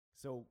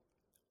So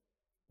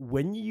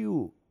when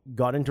you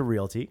got into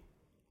realty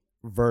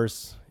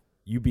versus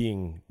you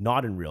being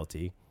not in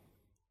realty,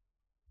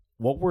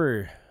 what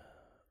were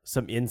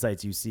some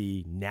insights you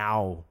see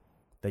now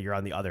that you're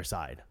on the other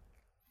side?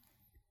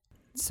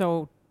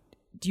 So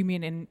do you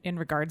mean in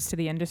regards to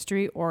the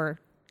industry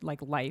or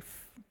like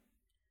life?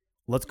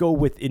 Let's go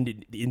with in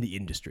the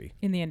industry.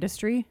 In the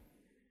industry?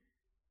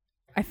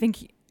 I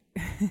think,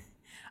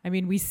 I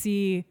mean, we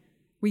see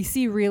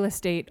real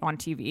estate on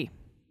TV,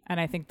 and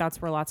I think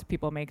that's where lots of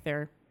people make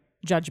their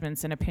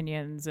judgments and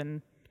opinions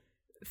and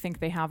think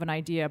they have an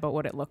idea about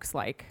what it looks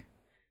like.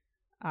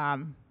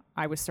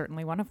 I was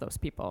certainly one of those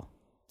people.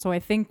 So I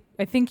think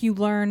you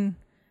learn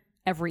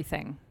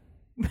everything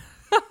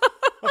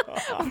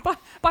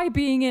by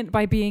being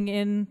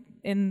in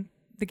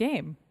the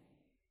game,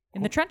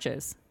 in the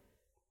trenches.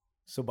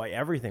 So by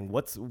everything,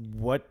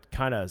 what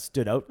kind of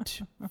stood out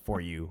for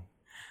you?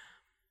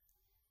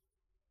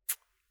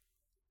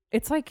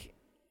 It's like,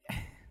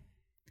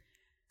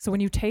 so when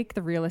you take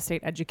the real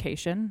estate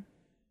education,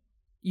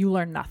 you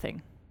learn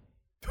nothing.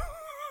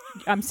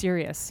 I'm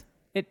serious.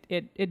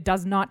 It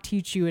does not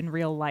teach you in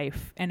real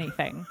life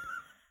anything.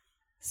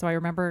 So I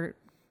remember,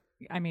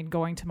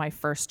 going to my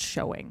first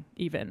showing,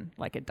 even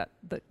like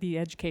the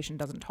education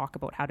doesn't talk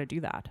about how to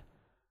do that.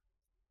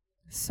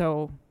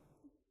 So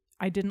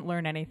I didn't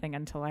learn anything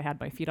until I had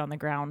my feet on the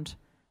ground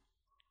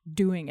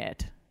doing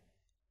it.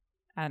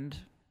 And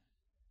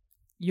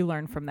you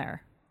learn from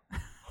there.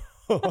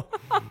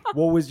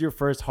 What was your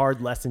first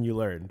hard lesson you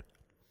learned?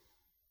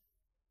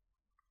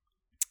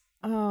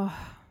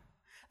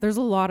 There's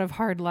a lot of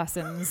hard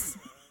lessons.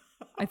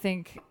 I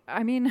think,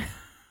 I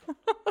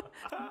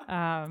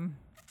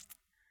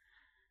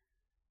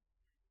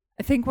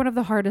think one of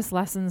the hardest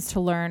lessons to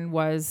learn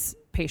was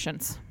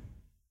patience,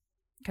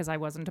 because I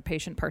wasn't a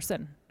patient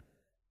person.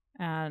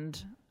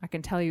 And I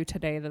can tell you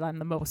today that I'm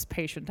the most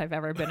patient I've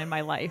ever been in my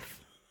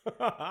life.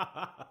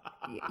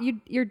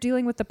 You're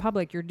dealing with the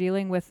public. You're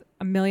dealing with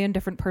a million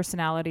different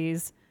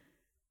personalities,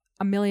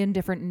 a million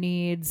different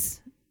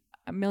needs,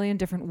 a million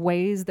different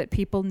ways that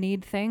people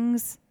need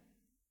things.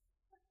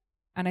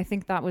 And I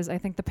think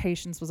the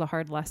patience was a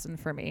hard lesson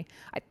for me.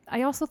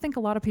 I also think a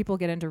lot of people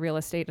get into real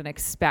estate and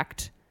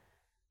expect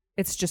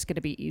it's just going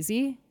to be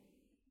easy.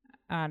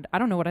 And I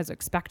don't know what I was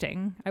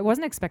expecting. I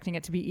wasn't expecting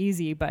it to be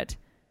easy, but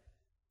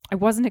I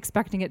wasn't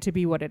expecting it to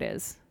be what it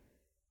is.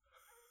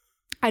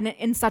 And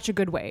in such a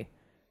good way.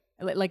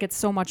 Like, it's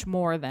so much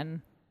more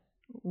than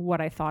what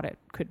I thought it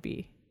could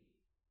be.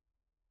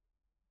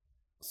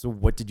 So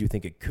what did you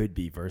think it could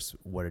be versus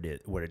what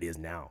it is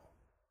now?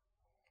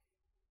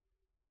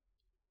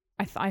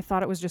 I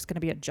thought it was just going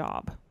to be a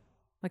job,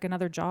 like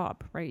another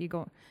job, right?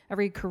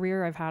 Every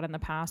career I've had in the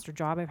past or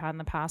job I've had in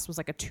the past was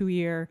like a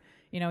 2-year,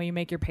 you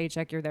make your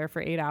paycheck, you're there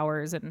for 8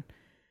 hours, and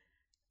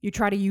you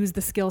try to use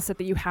the skill set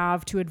that you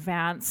have to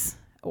advance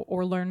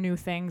or learn new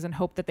things and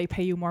hope that they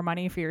pay you more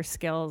money for your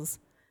skills.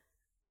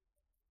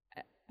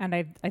 And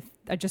I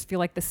just feel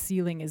like the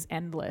ceiling is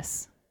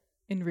endless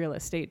in real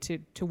estate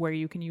to where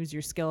you can use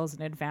your skills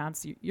and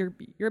advance. You're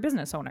a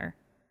business owner.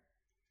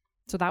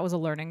 So that was a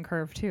learning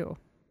curve too.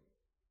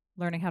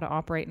 Learning how to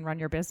operate and run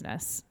your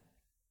business.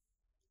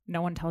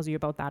 No one tells you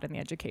about that in the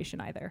education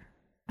either.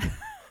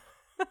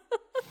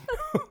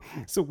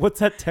 So what's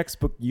that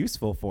textbook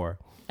useful for?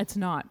 It's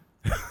not.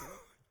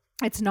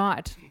 It's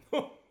not.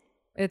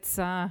 It's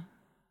I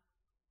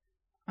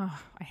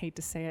hate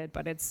to say it,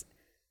 but it's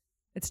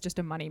just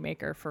a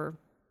moneymaker for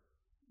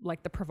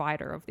like the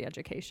provider of the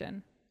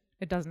education.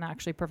 It doesn't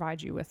actually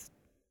provide you with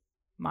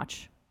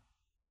much.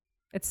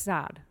 It's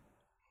sad.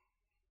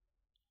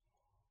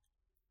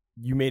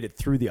 You made it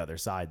through the other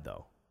side,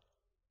 though.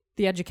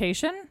 The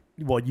education?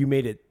 Well, you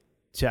made it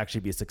to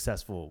actually be a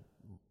successful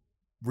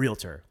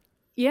realtor.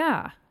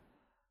 Yeah.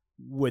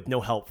 With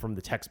no help from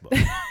the textbook.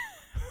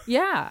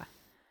 Yeah.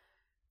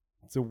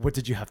 So what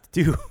did you have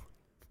to do?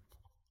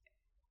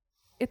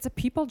 It's a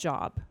people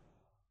job.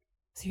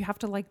 So you have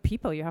to like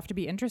people. You have to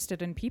be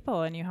interested in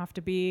people, and you have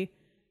to be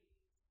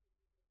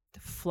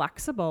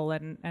flexible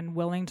and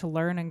willing to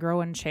learn and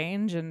grow and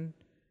change. And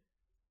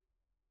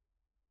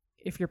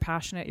if you're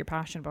passionate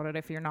about it.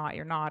 If you're not,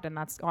 you're not. And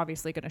that's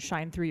obviously going to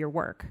shine through your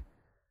work.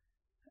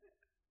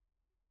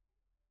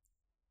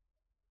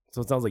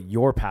 So it sounds like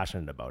you're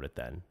passionate about it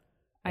then.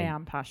 I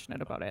am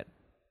passionate about it.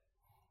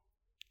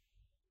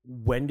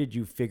 When did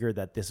you figure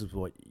that this is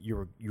what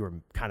you were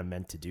kind of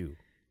meant to do?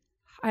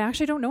 I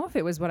actually don't know if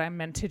it was what I'm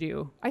meant to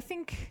do. I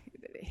think,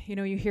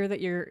 you hear that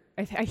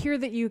I hear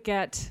that you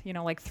get,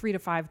 like 3 to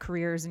 5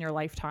 careers in your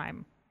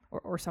lifetime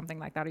or something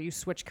like that, or you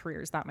switch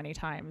careers that many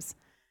times.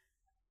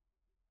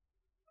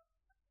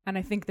 And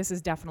I think this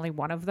is definitely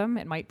one of them.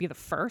 It might be the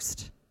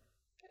first.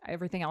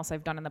 Everything else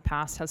I've done in the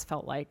past has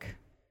felt like,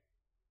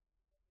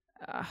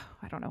 I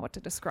don't know what to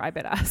describe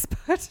it as,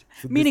 but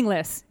so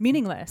meaningless.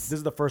 This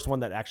is the first one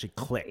that actually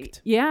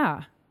clicked.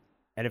 Yeah.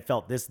 And it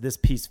felt this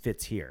piece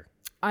fits here.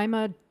 I'm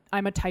a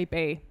type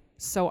A,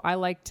 so I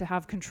like to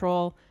have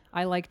control.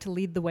 I like to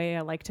lead the way.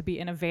 I like to be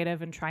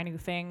innovative and try new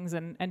things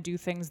and do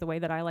things the way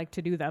that I like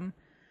to do them.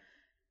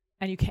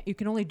 And you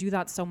can only do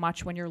that so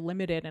much when you're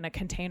limited in a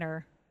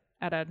container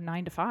at a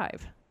 9 to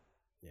 5.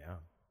 Yeah.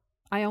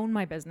 I own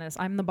my business.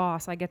 I'm the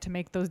boss. I get to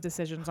make those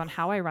decisions on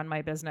how I run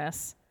my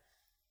business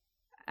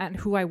and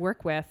who I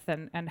work with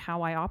and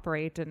how I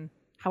operate and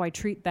how I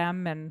treat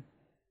them. And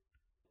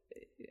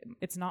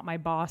it's not my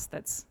boss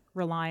that's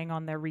relying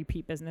on their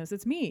repeat business.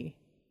 It's me.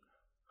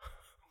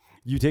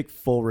 You take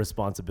full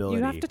responsibility.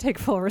 You have to take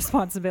full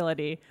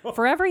responsibility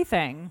for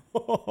everything.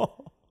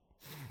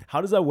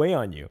 How does that weigh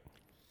on you?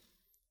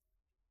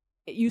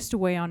 It used to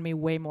weigh on me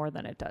way more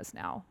than it does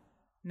now.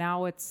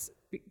 Now it's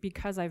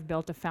because I've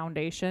built a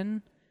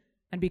foundation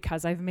and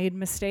because I've made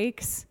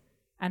mistakes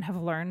and have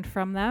learned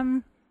from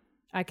them,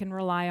 I can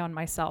rely on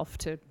myself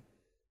to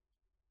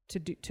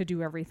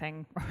do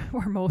everything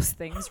or most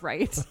things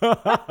right.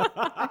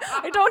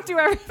 I don't do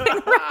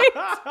everything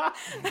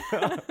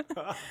right.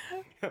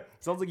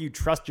 Sounds like you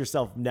trust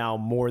yourself now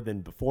more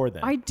than before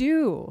then. I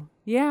do.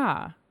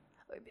 Yeah.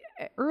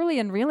 Early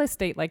in real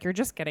estate, like you're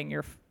just getting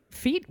your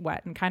feet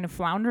wet and kind of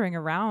floundering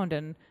around.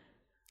 And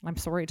I'm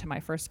sorry to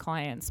my first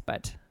clients,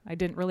 but I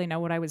didn't really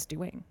know what I was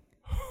doing.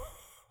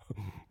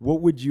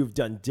 What would you have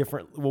done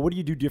different? Well, what do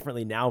you do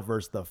differently now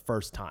versus the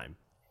first time?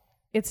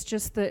 It's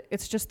just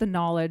the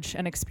knowledge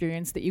and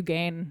experience that you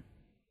gain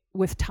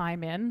with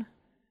time in.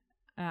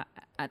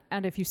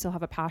 And if you still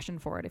have a passion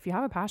for it, if you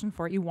have a passion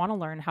for it, you want to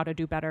learn how to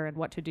do better and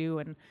what to do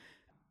and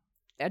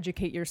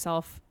educate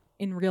yourself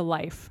in real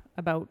life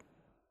about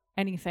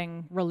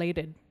anything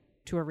related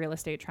to a real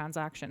estate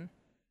transaction.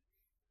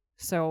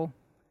 So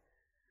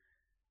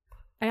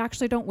I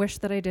actually don't wish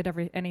that I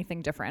did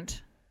anything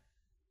different.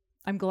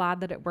 I'm glad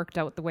that it worked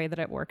out the way that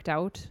it worked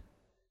out.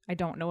 I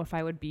don't know if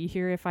I would be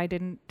here if I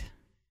didn't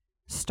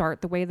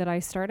start the way that I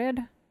started.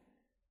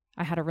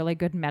 I had a really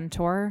good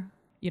mentor.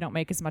 You don't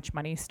make as much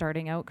money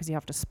starting out because you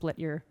have to split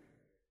your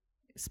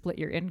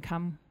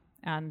income.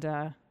 And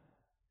I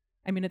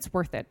mean, it's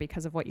worth it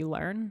because of what you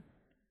learn,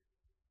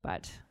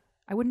 but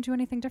I wouldn't do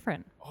anything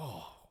different.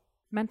 Oh,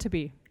 meant to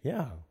be.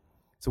 Yeah.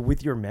 So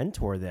with your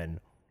mentor then,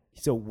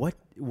 so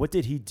what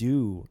did he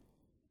do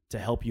to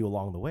help you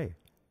along the way?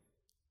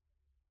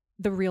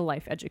 The real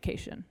life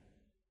education.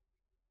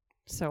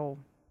 So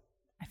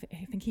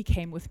I think he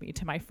came with me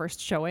to my first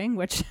showing,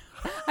 which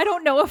I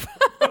don't know if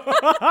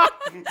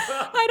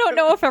I don't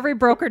know if every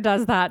broker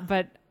does that,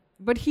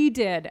 but he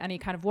did, and he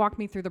kind of walked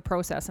me through the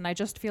process. And I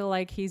just feel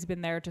like he's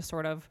been there to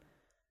sort of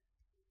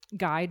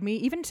guide me.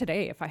 Even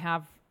today, if I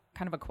have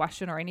kind of a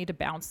question or I need to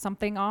bounce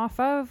something off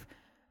of,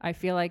 I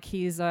feel like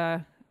he's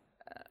a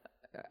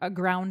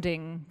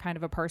grounding kind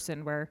of a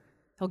person where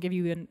he'll give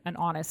you an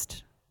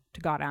honest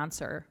to God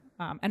answer.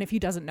 And if he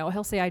doesn't know,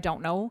 he'll say, I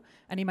don't know.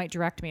 And he might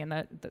direct me in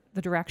the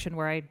direction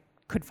where I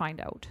could find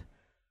out.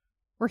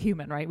 We're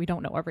human, right? We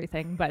don't know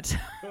everything, but.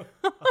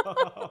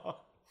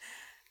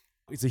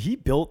 So he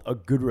built a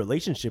good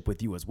relationship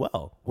with you as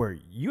well, where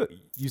you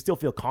still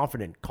feel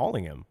confident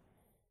calling him.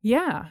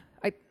 Yeah.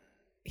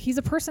 He's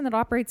a person that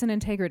operates in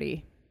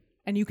integrity,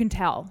 and you can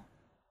tell.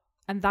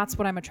 And that's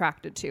what I'm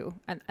attracted to.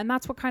 And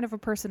that's what kind of a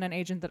person and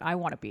agent that I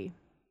want to be.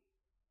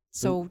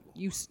 So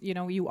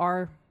you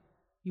are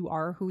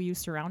who you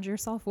surround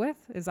yourself with.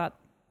 Is that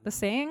the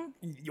saying?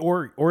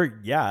 Or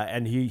yeah,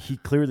 and he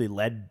clearly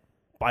led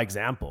by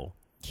example.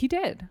 He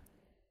did.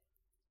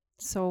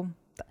 So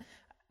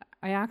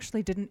I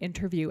actually didn't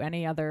interview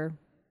any other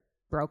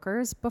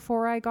brokers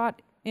before I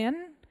got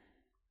in,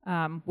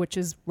 which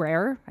is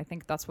rare. I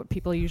think that's what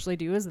people usually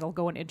do is they'll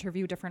go and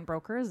interview different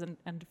brokers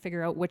and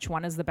figure out which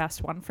one is the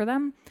best one for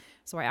them.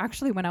 So I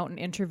actually went out and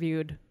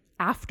interviewed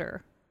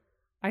after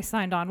I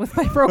signed on with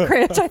my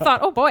brokerage. I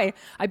thought, oh boy,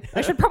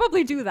 I should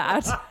probably do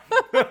that.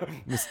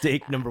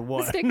 Mistake number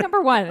one. Mistake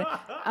number one.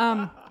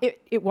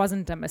 It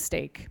wasn't a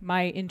mistake.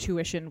 My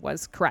intuition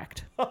was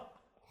correct.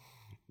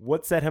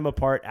 What set him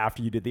apart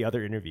after you did the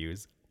other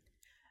interviews?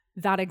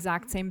 That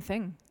exact same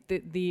thing.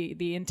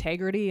 The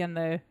integrity and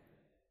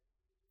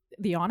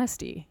the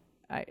honesty.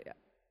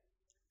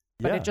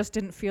 But it just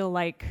didn't feel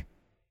like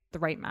the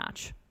right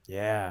match.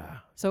 Yeah.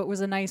 So it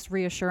was a nice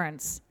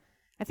reassurance.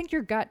 I think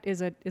your gut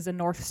is a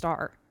North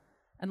Star,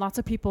 and lots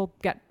of people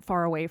get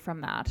far away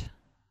from that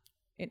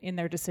in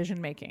their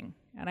decision making.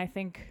 And I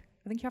think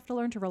you have to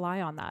learn to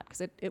rely on that because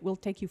it will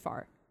take you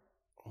far.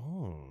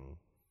 Oh.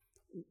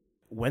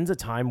 When's a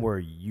time where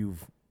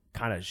you've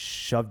kind of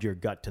shoved your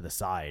gut to the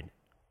side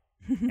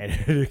and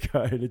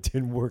it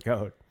didn't work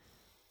out?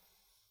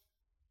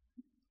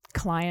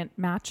 Client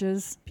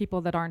matches,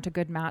 people that aren't a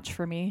good match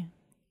for me.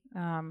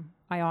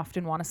 I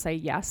often want to say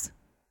yes.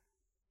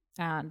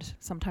 And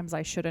sometimes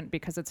I shouldn't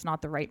because it's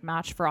not the right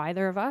match for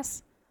either of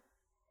us.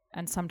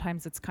 And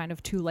sometimes it's kind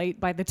of too late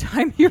by the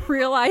time you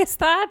realize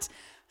that.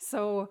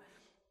 So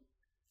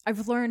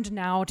I've learned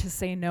now to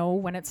say no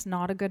when it's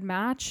not a good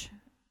match.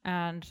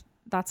 And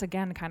that's,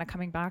 again, kind of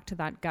coming back to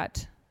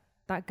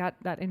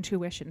that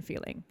intuition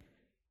feeling.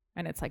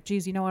 And it's like,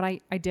 geez, you know what?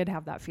 I did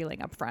have that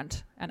feeling up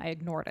front and I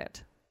ignored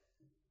it.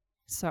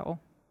 So.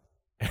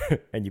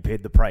 And you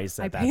paid the price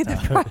at that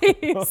time. I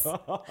paid the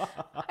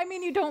price. I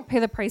mean, you don't pay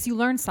the price. You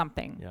learn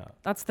something. Yeah.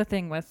 That's the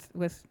thing with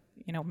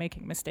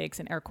making mistakes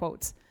in air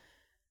quotes,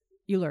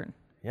 you learn.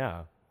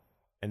 Yeah.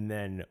 And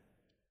then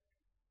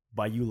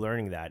by you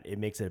learning that, it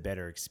makes it a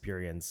better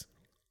experience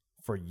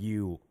for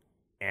you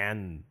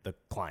and the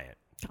client.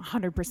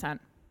 100%.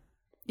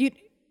 You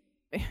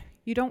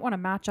don't want to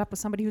match up with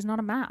somebody who's not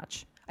a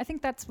match. I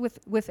think that's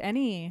with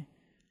any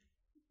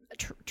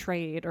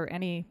trade or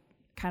any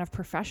kind of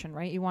profession,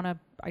 right? You want to,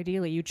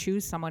 ideally, you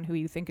choose someone who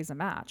you think is a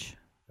match.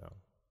 No.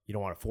 You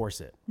don't want to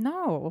force it.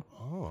 No.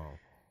 Oh.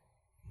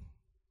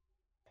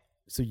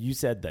 So you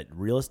said that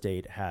real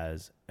estate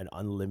has an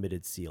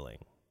unlimited ceiling.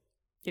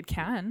 It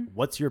can.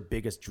 What's your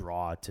biggest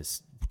draw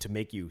to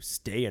make you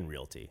stay in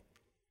realty?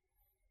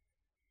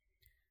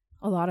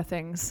 A lot of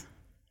things.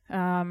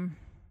 I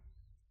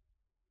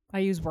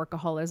use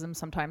workaholism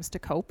sometimes to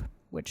cope,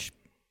 which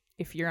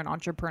if you're an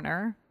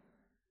entrepreneur,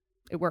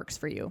 it works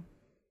for you.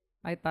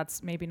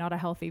 That's maybe not a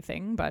healthy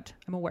thing, but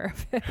I'm aware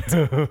of it.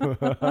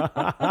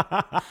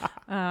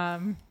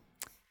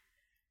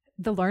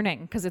 The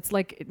learning, because it's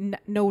like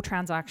no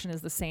transaction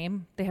is the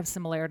same. They have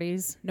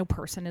similarities. No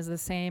person is the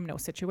same. No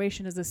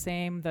situation is the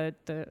same.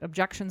 The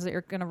objections that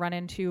you're going to run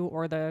into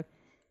or the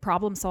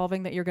problem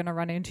solving that you're going to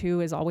run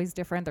into is always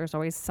different. There's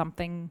always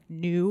something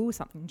new,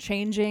 something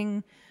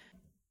changing.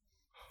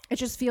 It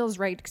just feels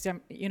right because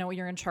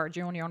you're in charge.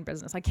 You own your own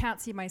business. I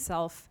can't see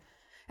myself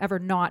ever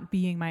not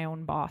being my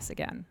own boss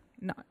again.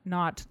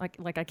 Not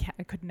like I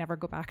could never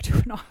go back to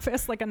an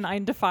office like a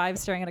 9 to 5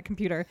 staring at a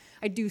computer.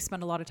 I do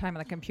spend a lot of time on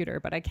the computer,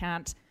 but I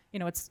can't.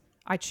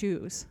 I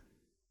choose.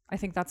 I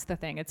think that's the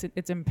thing.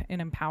 It's an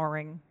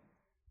empowering.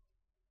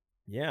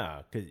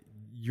 Yeah, because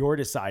you're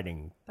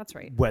deciding. That's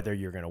right. Whether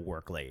you're going to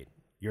work late.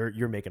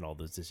 You're making all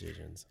those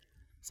decisions.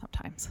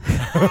 Sometimes.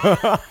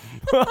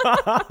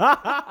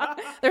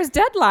 There's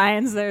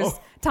deadlines, there's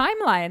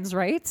timelines,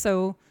 right?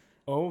 So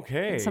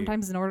okay.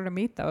 Sometimes in order to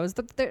meet those,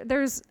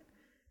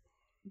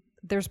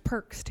 there's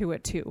perks to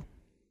it too.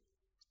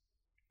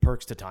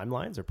 Perks to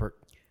timelines or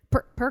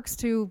perks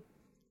to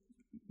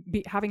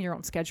having your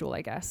own schedule,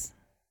 I guess.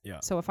 Yeah.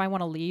 So if I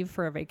want to leave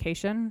for a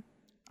vacation,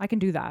 I can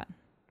do that.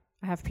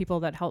 I have people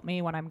that help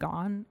me when I'm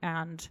gone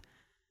and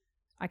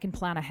I can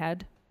plan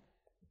ahead.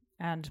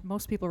 And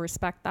most people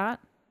respect that.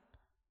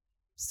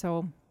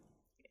 So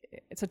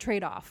it's a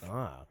trade-off.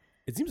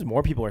 It seems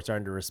more people are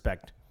starting to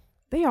respect.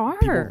 They are.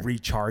 People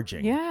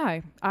recharging. Yeah.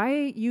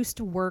 I used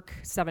to work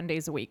 7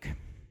 days a week.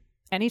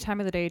 Any time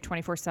of the day,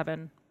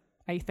 24/7.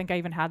 I think I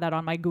even had that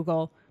on my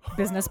Google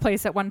business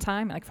place at one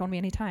time. Like, phone me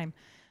anytime.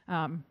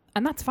 And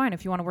that's fine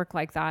if you want to work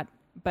like that.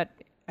 But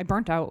I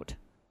burnt out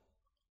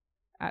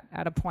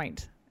at a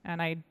point.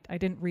 And I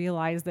didn't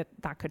realize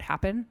that could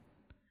happen.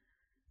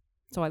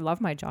 So I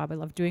love my job. I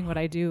love doing what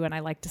I do. And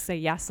I like to say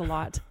yes a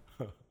lot.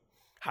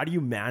 How do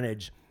you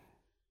manage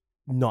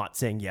not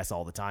saying yes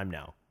all the time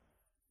now?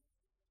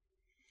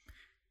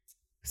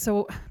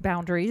 So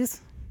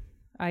boundaries.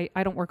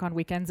 I don't work on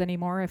weekends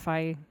anymore if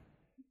I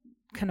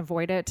can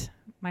avoid it.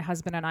 My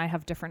husband and I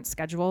have different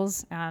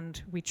schedules,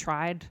 and we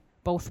tried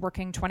both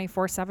working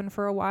 24/7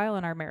 for a while,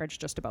 and our marriage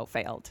just about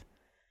failed.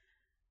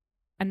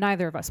 And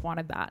neither of us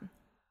wanted that.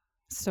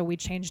 So we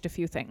changed a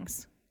few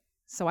things.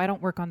 So I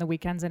don't work on the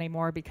weekends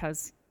anymore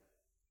because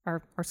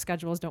our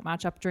schedules don't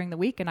match up during the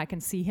week, and I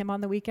can see him on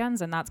the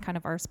weekends, and that's kind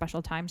of our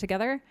special time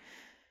together.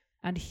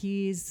 And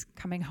he's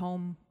coming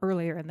home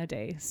earlier in the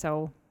day.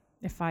 So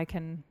if I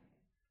can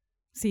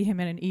see him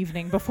in an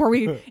evening before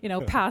we,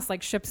 pass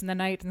like ships in the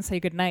night and say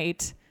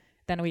goodnight,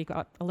 then we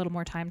got a little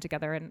more time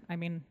together. And I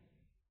mean,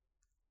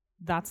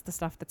 that's the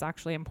stuff that's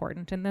actually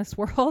important in this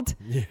world.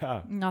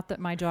 Yeah. Not that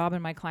my job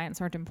and my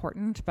clients aren't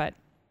important, but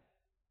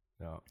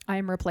no. I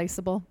am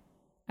replaceable.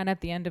 And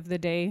at the end of the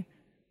day,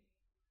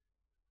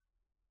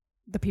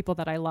 the people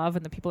that I love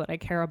and the people that I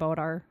care about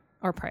are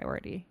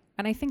priority.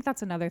 And I think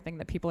that's another thing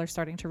that people are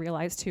starting to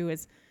realize too,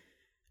 is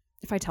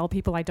if I tell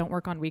people I don't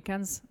work on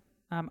weekends,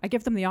 I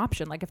give them the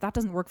option. Like, if that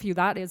doesn't work for you,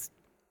 that is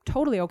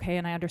totally okay.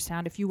 And I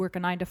understand if you work a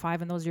 9 to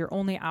 5 and those are your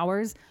only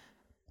hours,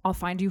 I'll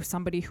find you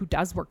somebody who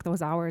does work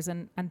those hours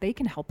and they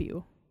can help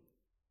you.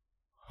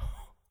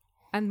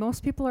 And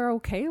most people are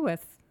okay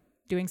with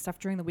doing stuff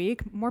during the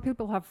week. More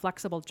people have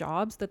flexible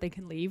jobs that they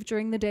can leave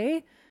during the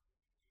day.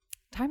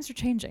 Times are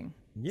changing.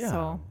 Yeah.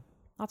 So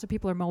lots of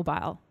people are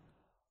mobile.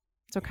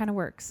 So it kind of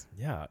works.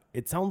 Yeah.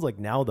 It sounds like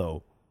now,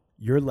 though,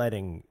 you're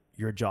letting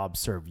your job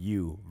serve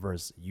you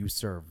versus you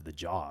serve the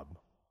job.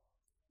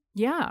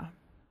 Yeah.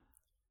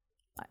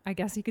 I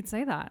guess you could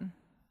say that.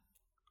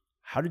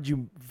 How did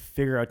you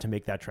figure out to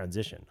make that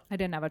transition? I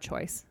didn't have a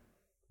choice.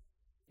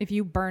 If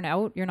you burn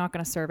out, you're not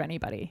going to serve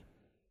anybody.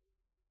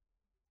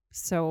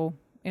 So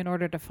in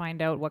order to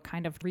find out what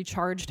kind of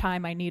recharge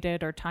time I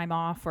needed or time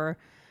off or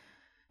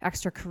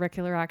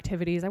extracurricular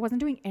activities, I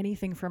wasn't doing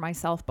anything for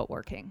myself but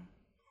working,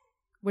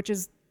 which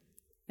is,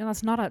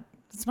 it's not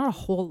a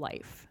whole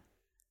life.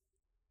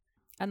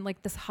 And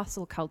like this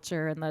hustle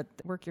culture and the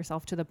work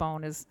yourself to the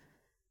bone is,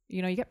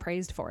 you get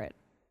praised for it.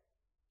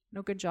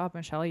 No, good job,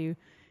 Michelle. You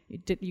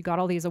got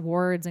all these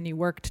awards and you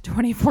worked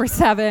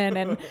 24/7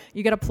 and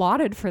you get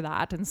applauded for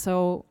that. And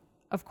so,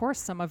 of course,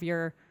 some of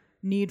your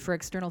need for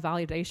external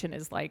validation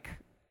is like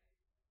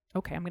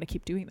okay, I'm going to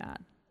keep doing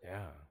that.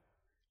 Yeah.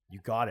 You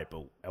got it,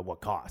 but at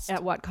what cost?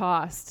 At what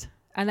cost?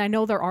 And I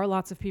know there are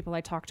lots of people.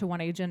 I talked to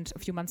one agent a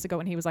few months ago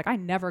and he was like, I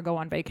never go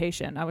on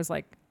vacation. I was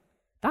like,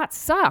 that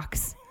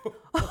sucks.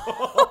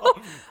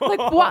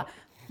 Like, what?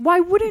 Why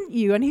wouldn't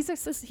you? And he's a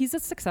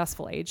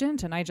successful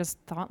agent. And I just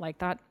thought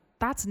like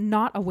that's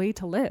not a way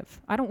to live.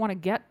 I don't want to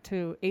get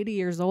to 80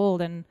 years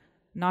old and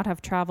not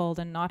have traveled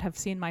and not have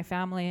seen my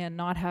family and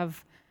not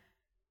have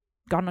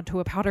gone to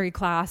a pottery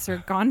class or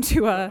gone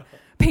to a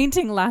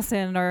painting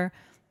lesson or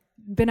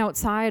been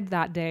outside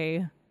that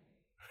day.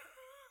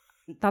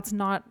 That's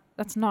not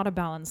a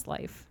balanced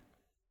life.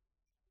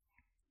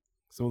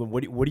 So then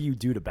what do you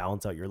do to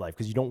balance out your life?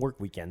 Because you don't work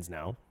weekends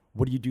now.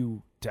 What do you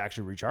do to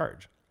actually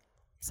recharge?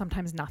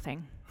 Sometimes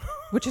nothing,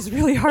 which is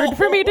really hard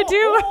for me to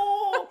do.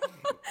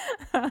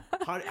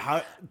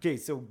 Okay,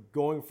 so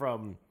going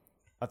from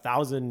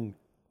 1,000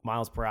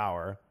 miles per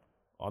hour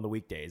on the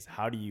weekdays,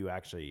 how do you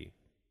actually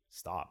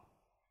stop?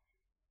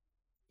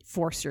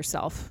 Force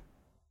yourself.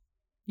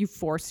 You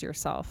force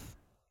yourself.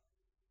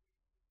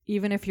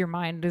 Even if your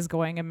mind is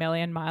going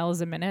 1,000,000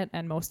 miles a minute,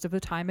 and most of the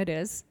time it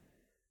is,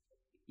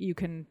 you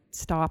can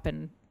stop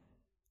and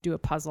do a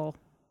puzzle,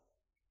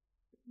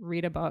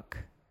 read a book,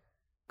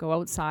 go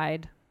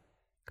outside,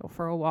 go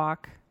for a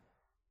walk,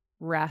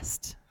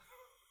 rest.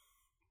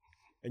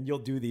 And you'll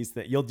do these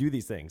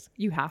things.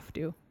 You have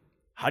to.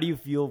 How do you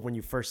feel when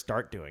you first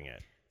start doing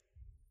it?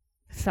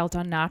 It felt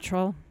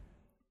unnatural.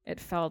 It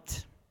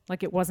felt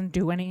like it wasn't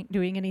doing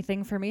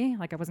anything for me,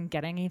 like I wasn't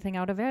getting anything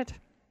out of it.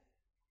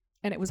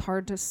 And it was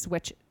hard to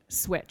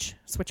switch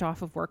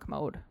off of work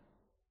mode.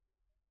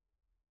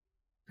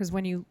 Because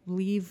when you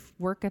leave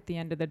work at the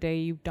end of the day,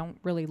 you don't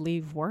really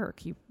leave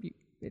work.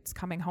 It's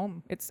coming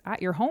home. It's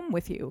at your home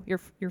with you.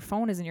 Your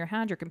phone is in your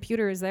hand. Your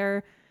computer is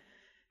there.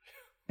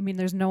 I mean,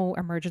 there's no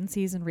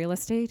emergencies in real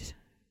estate,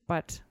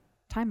 but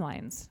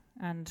timelines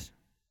and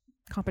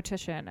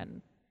competition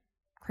and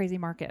crazy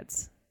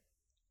markets.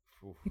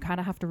 Oof. You kind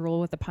of have to roll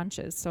with the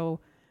punches.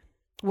 So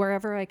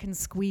wherever I can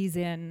squeeze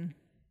in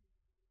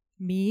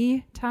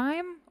me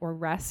time or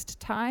rest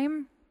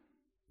time,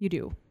 you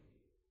do.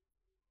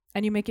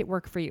 And you make it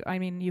work for you. I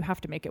mean, you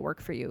have to make it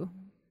work for you.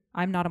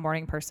 I'm not a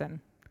morning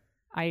person.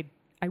 I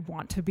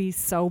want to be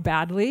so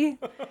badly.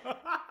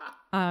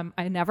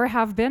 I never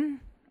have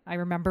been. I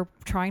remember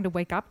trying to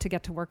wake up to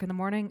get to work in the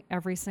morning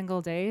every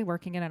single day,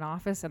 working in an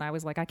office, and I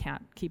was like, I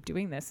can't keep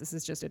doing this. This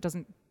is just, it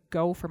doesn't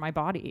go for my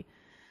body.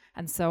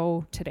 And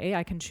so today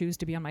I can choose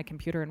to be on my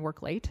computer and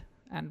work late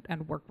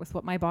and work with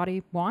what my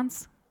body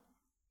wants.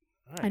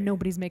 Right. And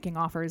nobody's making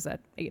offers at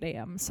 8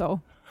 a.m.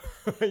 So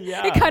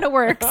yeah. It kind of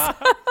works.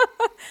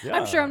 Yeah.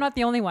 I'm sure I'm not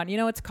the only one. You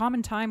know, it's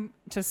common time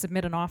to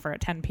submit an offer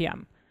at 10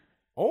 p.m.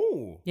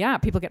 Oh. Yeah,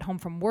 people get home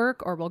from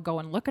work or will go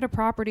and look at a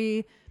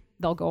property.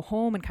 They'll go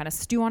home and kind of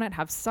stew on it,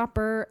 have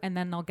supper, and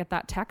then they'll get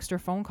that text or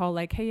phone call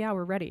like, hey, yeah,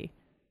 we're ready.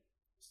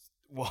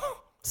 Whoa.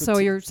 So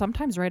you're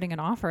sometimes writing an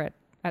offer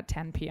at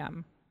 10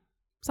 p.m.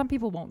 Some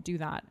people won't do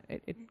that.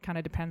 It kind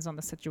of depends on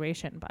the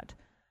situation, but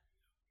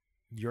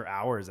your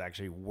hours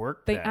actually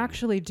work they then.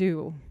 Actually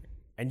do.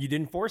 And you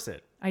didn't force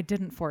it. I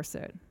didn't force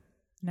it.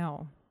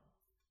 No.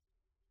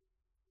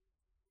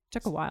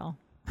 Took a while.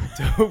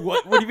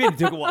 What do you mean it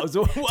took a while?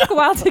 Took a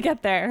while to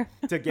get there.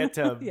 To get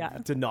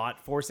to to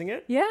not forcing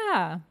it?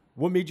 Yeah.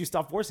 What made you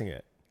stop forcing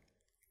it?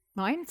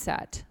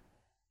 Mindset.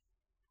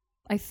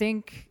 I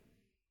think,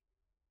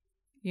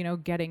 you know,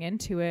 getting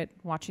into it,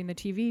 watching the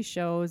TV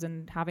shows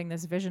and having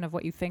this vision of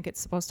what you think it's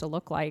supposed to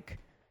look like.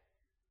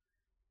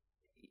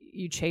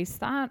 You chase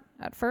that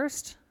at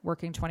first,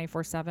 working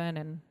 24/7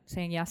 and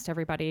saying yes to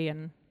everybody.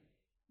 And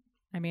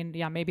I mean,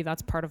 yeah, maybe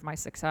that's part of my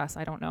success.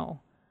 I don't know.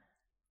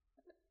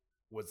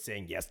 Was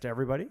saying yes to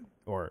everybody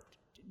or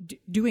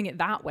doing it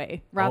that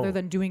way rather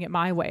than doing it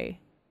my way.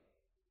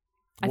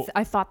 Well,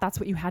 I thought that's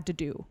what you had to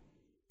do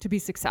to be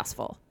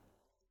successful.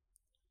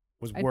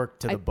 Was work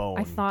to the bone.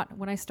 I thought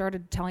when I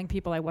started telling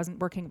people I wasn't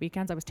working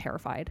weekends, I was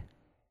terrified.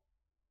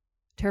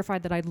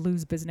 Terrified that I'd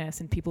lose business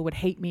and people would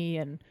hate me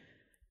and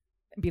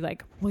be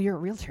like, well, you're a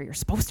realtor. You're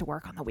supposed to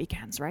work on the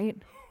weekends, right?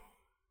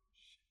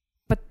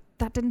 But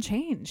that didn't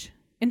change.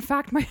 In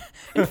fact, my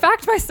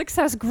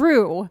success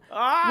grew,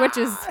 which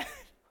is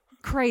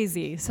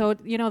crazy. So,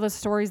 you know, the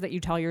stories that you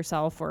tell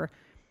yourself or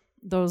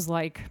those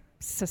like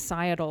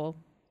societal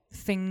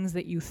things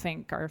that you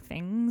think are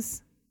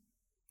things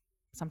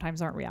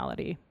sometimes aren't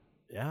reality.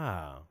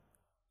 Yeah.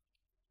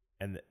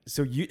 And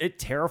so it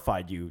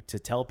terrified you to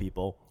tell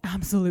people.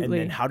 Absolutely. And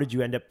then how did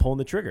you end up pulling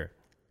the trigger?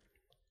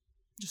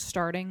 Just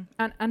starting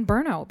and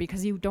burnout,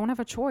 because you don't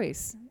have a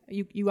choice.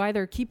 You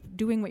either keep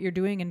doing what you're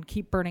doing and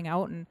keep burning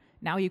out and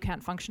now you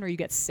can't function, or you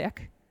get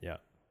sick. Yeah.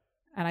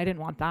 And I didn't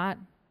want that.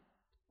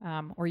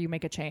 Or you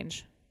make a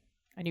change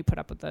and you put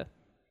up with the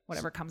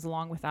whatever comes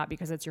along with that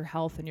because it's your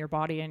health and your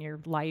body and your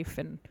life.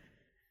 And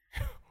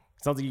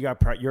sounds like you got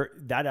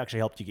that actually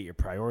helped you get your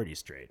priorities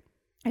straight.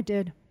 It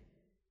did.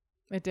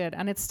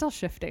 And it's still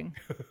shifting.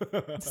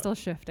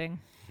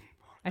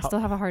 I still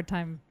have a hard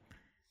time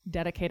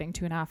dedicating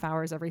 2.5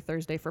 hours every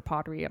Thursday for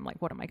pottery. I'm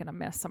like, what am I going to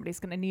miss? Somebody's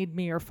going to need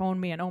me or phone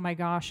me, and oh my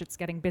gosh, it's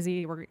getting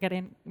busy. We're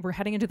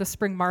heading into the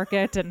spring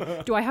market,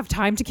 and do I have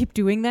time to keep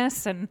doing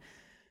this? And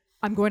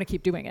I'm going to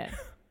keep doing it.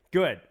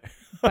 Good.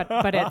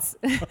 But it's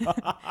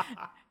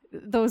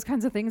those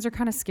kinds of things are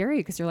kind of scary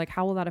because you're like,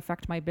 how will that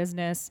affect my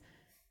business?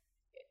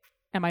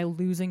 Am I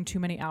losing too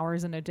many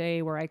hours in a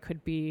day where I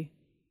could be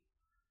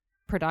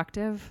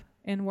productive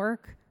in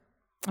work?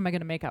 Am I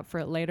going to make up for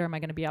it later? Am I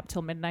going to be up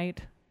till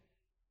midnight?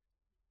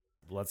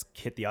 Let's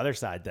hit the other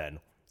side then.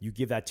 You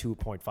give that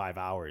 2.5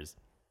 hours.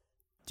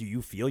 Do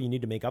you feel you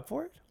need to make up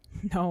for it?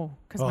 No,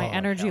 because my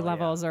energy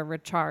levels are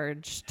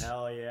recharged.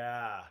 Hell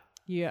yeah.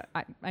 Yeah,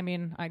 I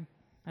mean,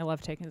 I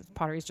love taking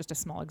pottery is just a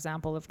small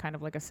example of kind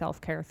of like a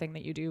self-care thing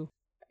that you do.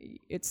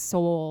 It's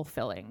soul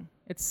filling.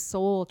 It's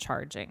soul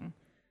charging.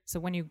 So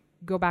when you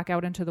go back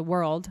out into the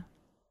world,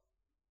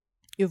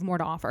 you have more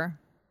to offer.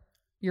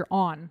 You're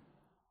on.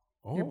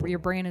 Oh. Your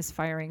brain is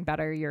firing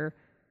better. You're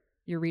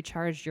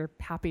recharged. You're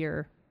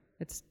happier.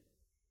 It's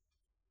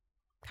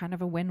kind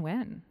of a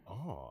win-win.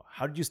 Oh,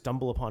 how did you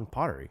stumble upon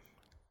pottery?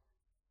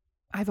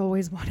 I've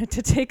always wanted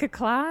to take a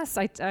class.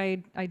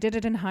 I did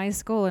it in high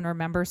school and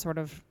remember sort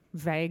of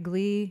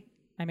vaguely.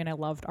 I mean, I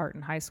loved art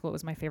in high school. It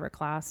was my favorite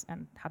class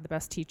and had the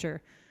best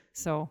teacher.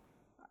 So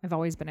I've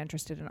always been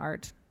interested in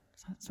art.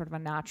 It's sort of a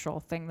natural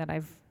thing that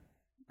I've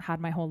had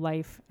my whole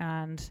life.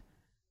 And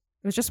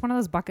it was just one of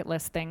those bucket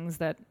list things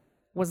that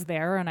was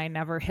there and I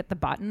never hit the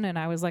button. And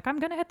I was like, I'm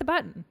going to hit the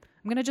button.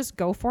 I'm going to just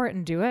go for it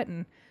and do it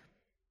and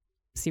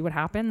see what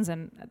happens.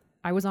 And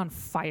I was on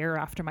fire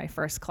after my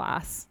first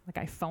class. Like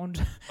I phoned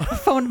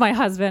my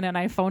husband and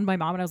I phoned my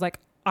mom and I was like,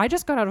 I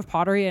just got out of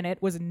pottery and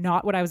it was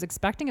not what I was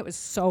expecting. It was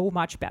so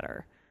much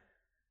better.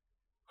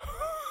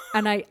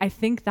 And I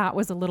think that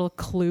was a little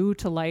clue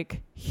to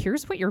like,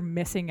 here's what you're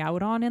missing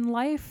out on in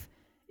life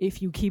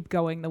if you keep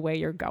going the way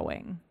you're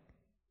going.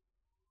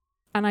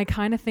 And I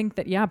kind of think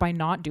that, yeah, by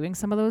not doing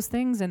some of those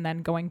things and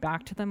then going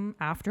back to them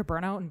after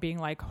burnout and being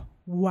like,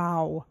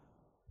 wow,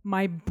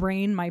 my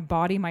brain, my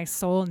body, my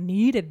soul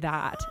needed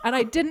that. And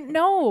I didn't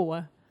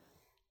know.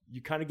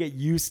 You kind of get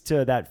used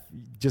to that,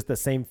 just the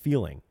same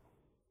feeling.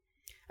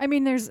 I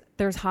mean,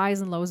 there's highs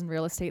and lows in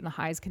real estate, and the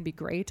highs can be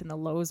great and the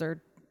lows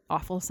are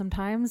awful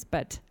sometimes,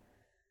 but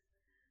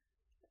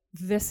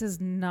this is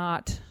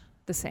not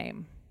the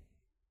same.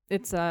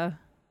 It's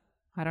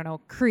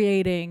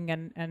creating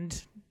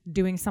and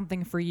doing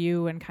something for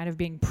you and kind of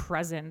being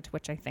present,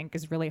 which I think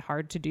is really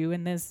hard to do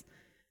in this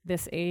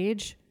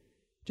age.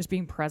 Just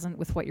being present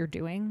with what you're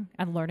doing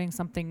and learning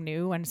something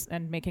new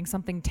and making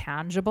something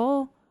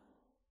tangible.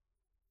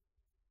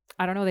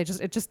 I don't know.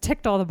 It just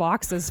ticked all the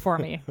boxes for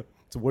me.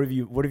 So what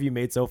have you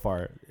made so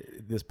far,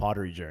 this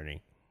pottery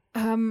journey?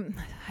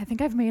 I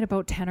think I've made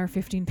about 10 or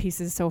 15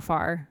 pieces so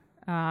far.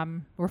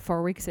 We're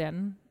 4 weeks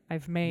in.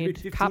 I've made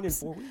 15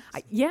 cups. in 4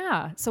 weeks?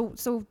 Yeah.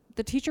 So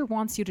the teacher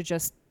wants you to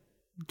just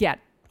get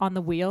on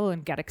the wheel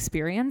and get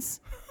experience.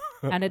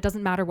 And it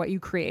doesn't matter what you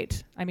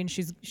create. I mean,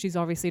 she's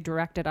obviously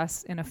directed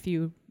us in a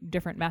few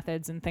different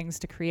methods and things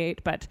to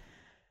create, but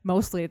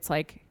mostly it's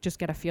like just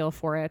get a feel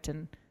for it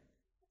and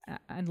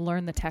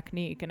learn the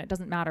technique, and it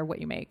doesn't matter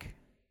what you make.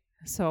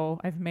 So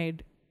I've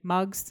made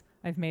mugs,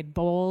 I've made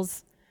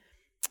bowls,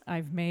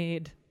 I've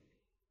made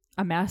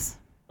a mess.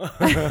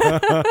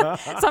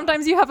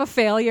 Sometimes you have a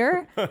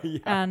failure, yeah.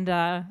 And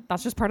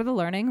that's just part of the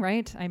learning,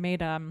 right? I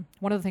made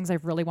one of the things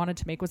I've really wanted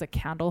to make was a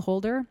candle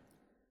holder.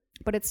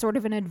 But it's sort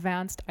of an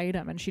advanced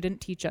item and she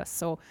didn't teach us.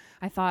 So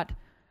I thought,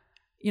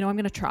 I'm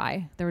going to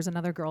try. There was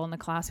another girl in the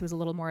class who was a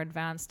little more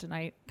advanced and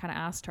I kind of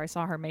asked her, I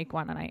saw her make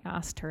one and I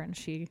asked her and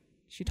she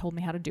told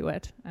me how to do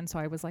it. And so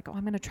I was like, I'm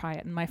going to try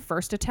it. And my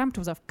first attempt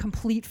was a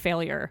complete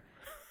failure.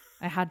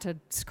 I had to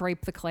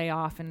scrape the clay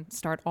off and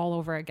start all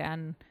over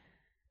again.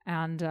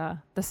 And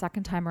the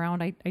second time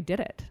around, I did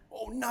it.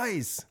 Oh,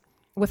 nice.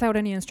 Without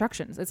any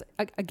instructions. It's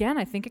again,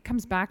 I think it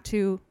comes back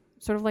to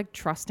sort of like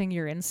trusting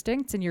your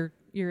instincts and your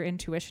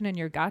intuition and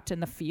your gut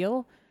and the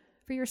feel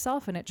for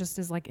yourself. And it just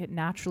is like, it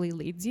naturally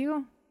leads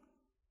you.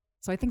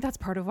 So I think that's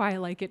part of why I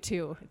like it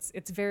too.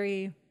 It's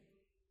very,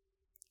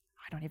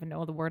 I don't even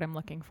know the word I'm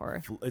looking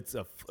for. It's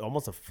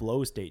almost a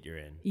flow state you're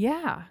in.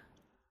 Yeah.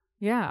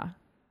 Yeah.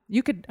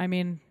 You could,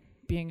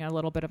 being a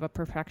little bit of a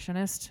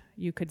perfectionist,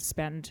 you could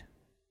spend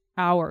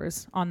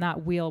hours on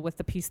that wheel with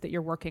the piece that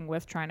you're working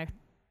with, trying to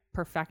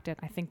perfect it.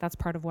 I think that's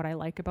part of what I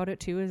like about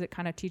it too, is it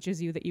kind of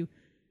teaches you that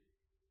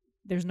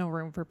there's no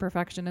room for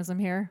perfectionism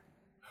here.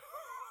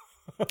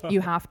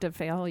 You have to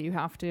fail. You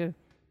have to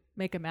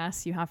make a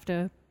mess. You have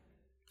to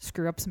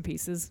screw up some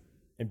pieces.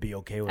 And be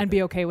okay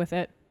with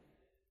it.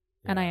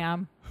 Yeah. And I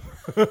am.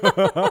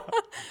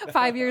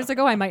 5 years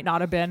ago, I might not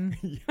have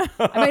been.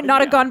 I might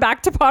not have gone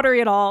back to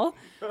pottery at all.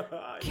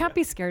 Can't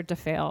be scared to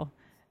fail.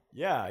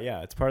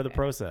 Yeah. It's part of the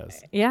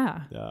process.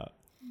 Yeah. Yeah.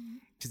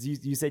 Because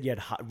you said you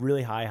had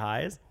really high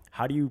highs.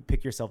 How do you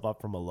pick yourself up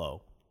from a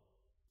low?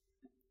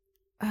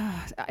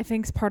 I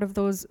think part of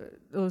those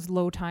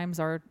low times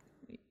are,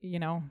 you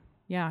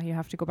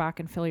have to go back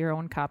and fill your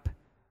own cup.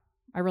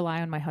 I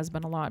rely on my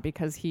husband a lot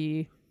because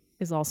he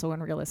is also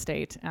in real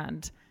estate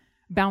and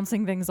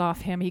bouncing things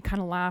off him. He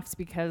kind of laughs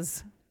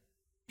because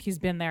he's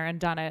been there and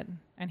done it.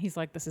 And he's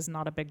like, this is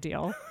not a big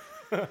deal.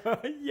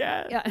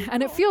 Yeah.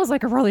 And it feels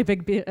like a really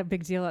big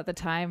deal at the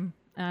time.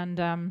 And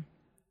I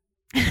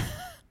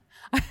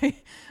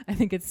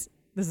think this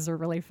is a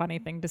really funny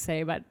thing to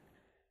say, but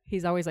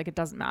he's always like, it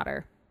doesn't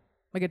matter.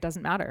 Like, it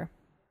doesn't matter.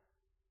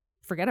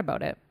 Forget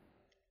about it.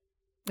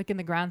 Like, in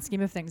the grand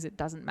scheme of things, it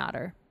doesn't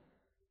matter.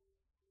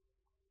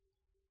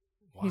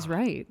 Wow. He's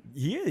right.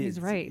 He is. He's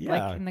right.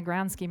 Yeah. Like, in the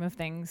grand scheme of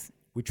things.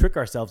 We trick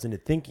ourselves into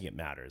thinking it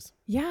matters.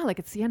 Yeah, like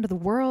it's the end of the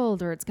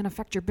world, or it's going to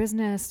affect your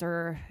business,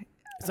 or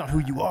it's not who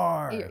you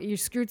are. You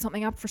screwed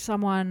something up for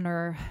someone,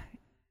 or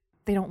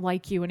they don't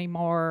like you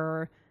anymore.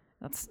 Or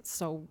that's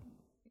so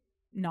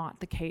not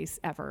the case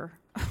ever.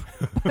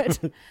 But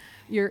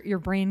your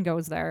brain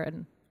goes there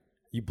and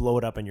you blow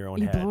it up in your own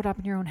head. You blow it up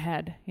in your own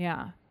head.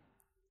 Yeah.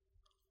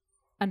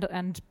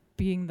 And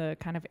being the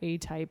kind of A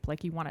type,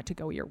 like, you want it to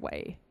go your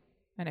way.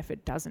 And if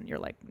it doesn't, you're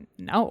like,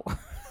 no.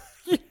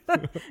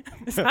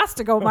 This has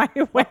to go my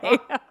way.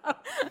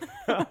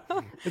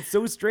 It's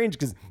so strange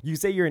because you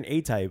say you're an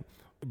A type,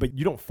 but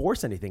you don't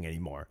force anything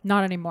anymore.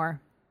 Not anymore.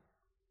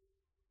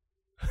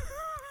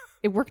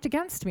 It worked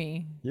against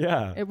me.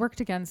 Yeah. It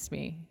worked against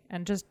me.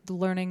 And just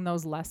learning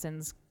those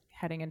lessons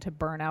heading into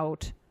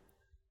burnout,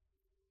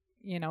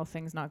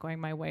 things not going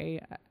my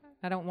way.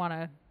 I don't want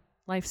to,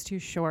 life's too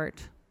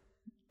short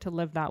to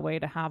live that way,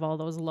 to have all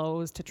those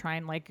lows, to try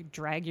and like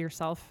drag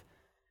yourself,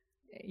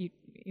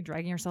 you're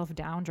dragging yourself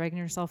down, dragging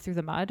yourself through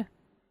the mud.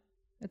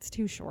 It's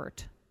too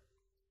short.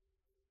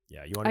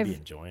 Yeah, you want to be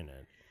enjoying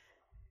it.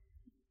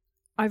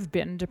 I've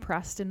been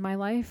depressed in my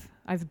life.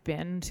 I've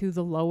been to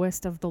the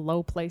lowest of the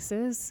low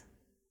places.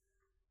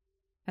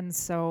 And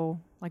so,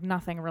 like,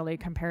 nothing really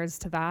compares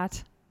to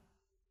that.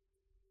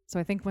 So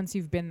I think once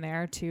you've been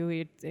there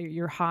too,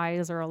 your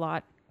highs are a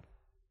lot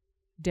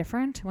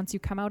different once you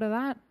come out of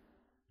that,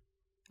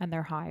 and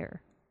they're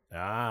higher.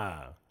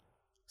 Ah.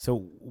 So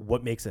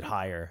what makes it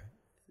higher?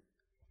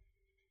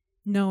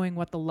 Knowing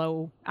what the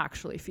low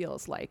actually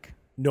feels like.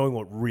 Knowing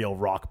what real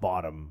rock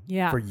bottom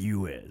for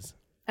you is.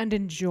 And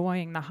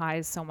enjoying the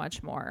highs so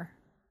much more.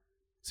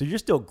 So you're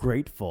still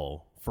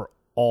grateful for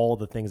all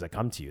the things that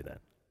come to you then?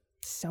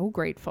 So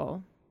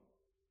grateful.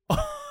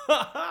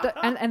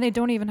 And they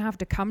don't even have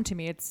to come to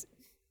me. It's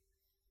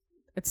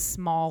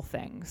small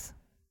things.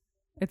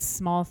 It's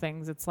small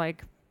things. It's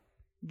like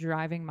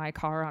driving my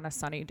car on a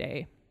sunny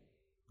day,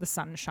 the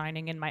sun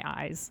shining in my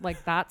eyes. Like,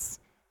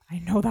 I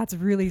know that's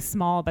really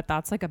small, but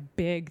that's like a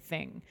big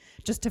thing.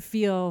 Just to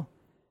feel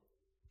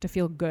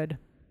good.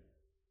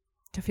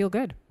 To feel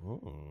good.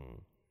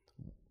 Mm.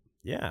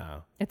 Yeah.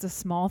 It's a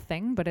small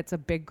thing, but it's a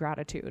big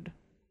gratitude.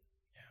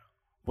 Yeah.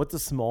 What's a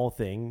small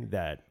thing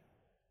that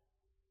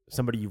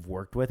somebody you've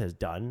worked with has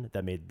done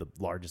that made the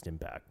largest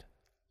impact?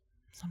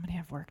 Somebody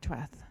I've worked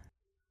with.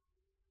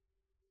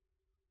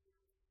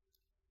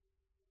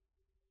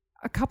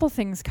 A couple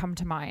things come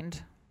to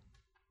mind.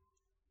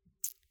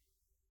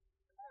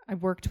 I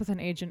worked with an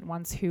agent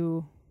once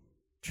who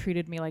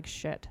treated me like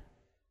shit.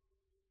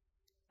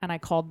 And I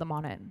called them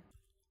on it.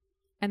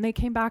 And they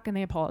came back and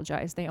they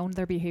apologized. They owned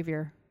their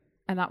behavior.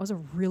 And that was a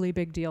really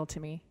big deal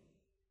to me.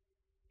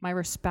 My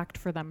respect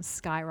for them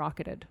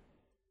skyrocketed.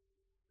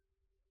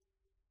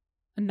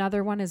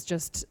 Another one is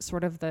just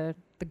sort of the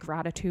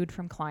gratitude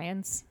from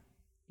clients.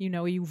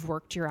 You've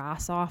worked your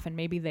ass off and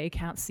maybe they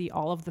can't see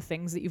all of the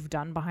things that you've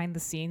done behind the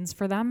scenes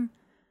for them,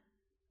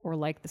 or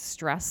like the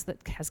stress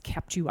that has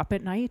kept you up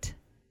at night.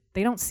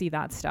 They don't see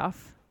that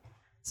stuff.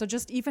 So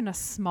just even a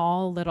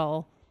small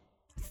little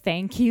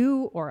thank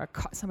you, or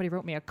somebody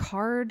wrote me a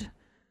card.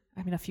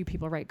 I mean, a few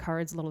people write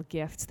cards, little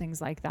gifts,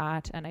 things like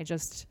that. And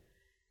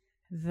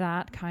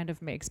that kind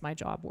of makes my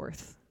job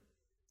worth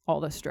all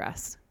the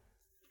stress.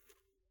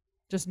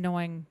 Just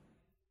knowing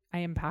I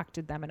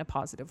impacted them in a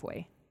positive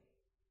way.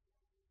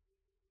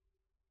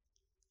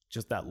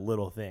 Just that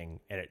little thing.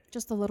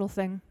 Just a little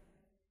thing.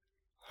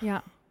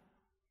 Yeah.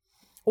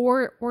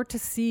 Or to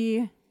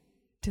see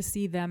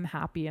them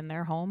happy in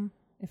their home.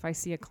 If I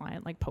see a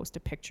client like post a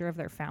picture of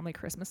their family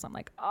Christmas, I'm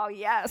like, oh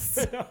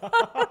yes.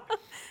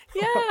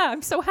 Yeah,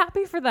 I'm so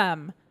happy for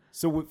them.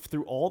 So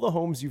through all the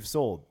homes you've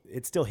sold,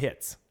 it still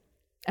hits?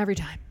 Every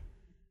time.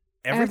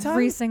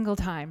 Every single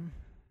time.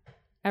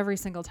 Every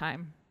single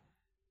time.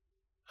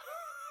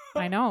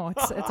 I know.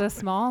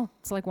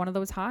 It's like one of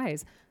those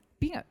highs.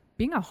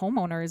 Being a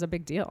homeowner is a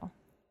big deal.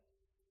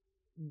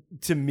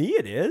 To me,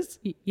 it is.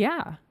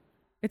 Yeah.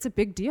 It's a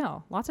big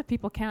deal. Lots of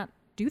people can't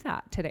do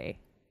that today.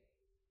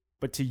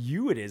 But to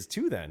you, it is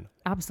too then.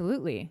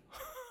 Absolutely.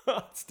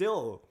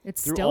 Still.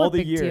 It's through still all a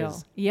big the years.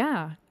 deal.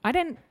 Yeah. I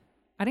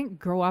didn't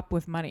grow up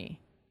with money.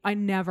 I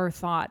never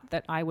thought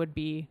that I would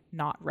be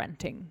not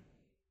renting.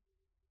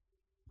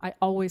 I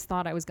always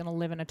thought I was going to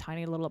live in a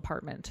tiny little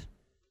apartment.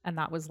 And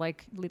that was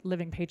like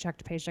living paycheck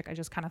to paycheck. I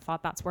just kind of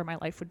thought that's where my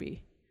life would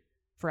be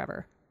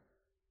forever.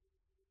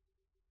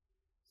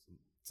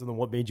 So then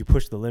what made you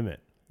push the limit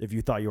if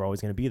you thought you were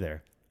always going to be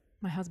there?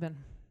 My husband.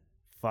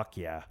 Fuck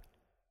yeah.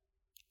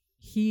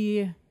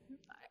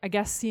 I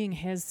guess seeing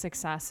his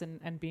success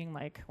and being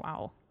like,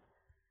 wow,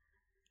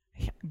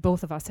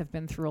 both of us have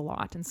been through a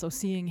lot. And so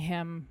seeing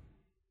him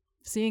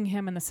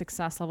and the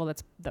success level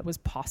that was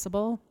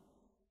possible,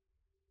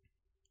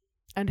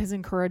 and his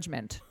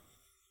encouragement,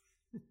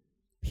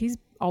 he's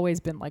always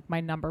been like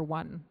my number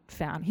one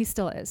fan. He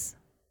still is.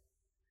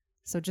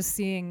 So just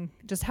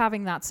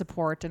having that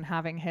support and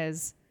having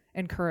his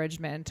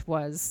encouragement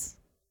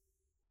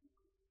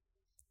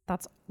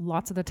that's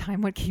lots of the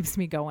time what keeps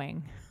me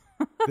going.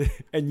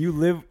 And you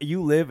live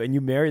and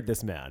you married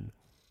this man.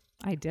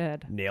 I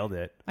did. Nailed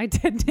it. I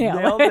did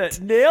nail it.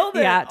 Nailed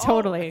it. Yeah,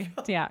 totally.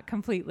 Yeah,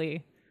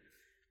 completely.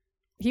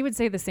 He would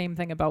say the same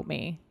thing about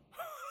me.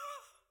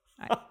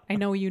 I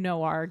know you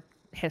know our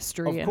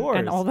history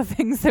and all the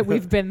things that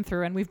we've been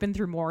through, and we've been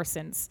through more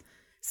since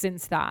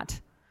that.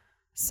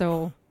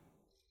 So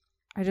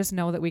I just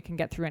know that we can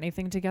get through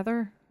anything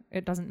together.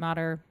 It doesn't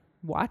matter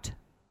what,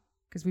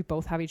 because we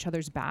both have each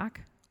other's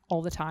back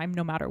all the time,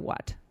 no matter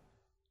what.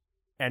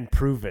 And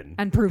proven.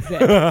 And proved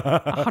it.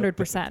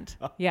 100%.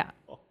 Yeah.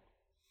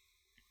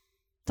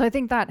 So I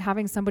think that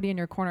having somebody in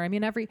your corner, I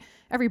mean,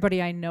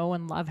 everybody I know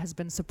and love has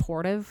been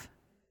supportive,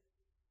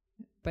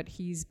 but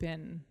he's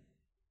been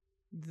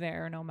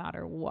there no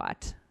matter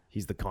what.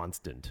 He's the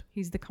constant.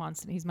 He's the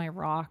constant. He's my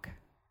rock.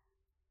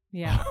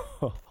 Yeah.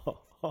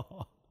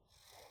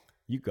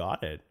 You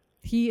got it.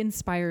 He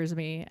inspires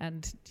me,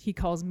 and he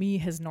calls me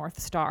his North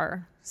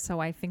Star. So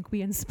I think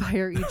we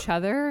inspire each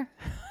other.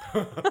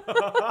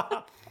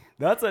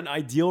 That's an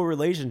ideal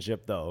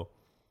relationship, though.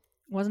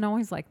 Wasn't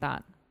always like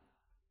that.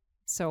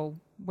 So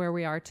where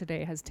we are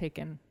today has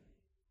taken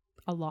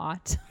a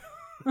lot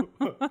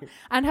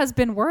and has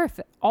been worth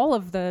all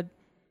of the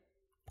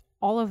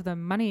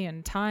money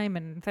and time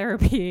and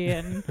therapy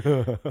and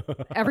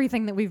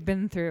everything that we've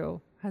been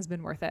through has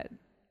been worth it.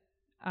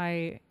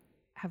 I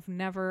have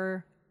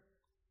never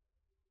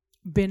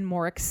been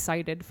more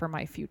excited for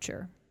my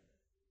future.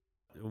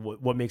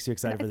 What makes you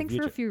excited for the future? I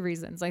think for a few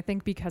reasons. I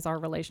think because our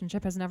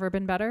relationship has never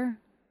been better.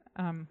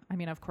 I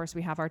mean, of course,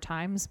 we have our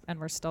times and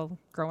we're still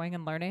growing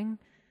and learning.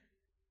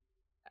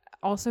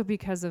 Also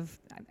because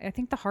I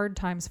think the hard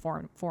times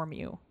form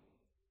you.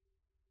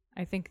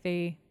 I think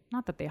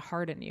not that they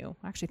harden you.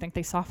 I actually think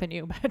they soften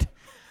you, but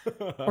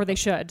or they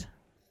should.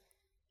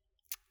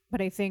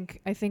 But I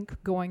think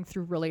going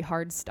through really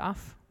hard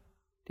stuff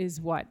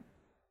is what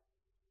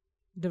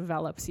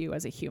develops you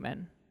as a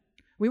human.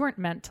 We weren't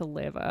meant to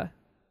live a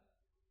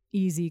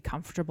easy,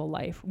 comfortable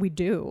life. We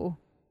do.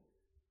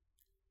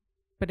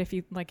 But if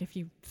you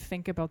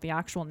think about the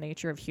actual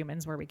nature of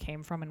humans, where we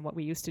came from and what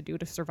we used to do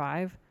to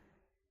survive,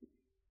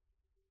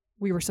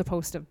 we were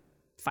supposed to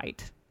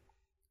fight.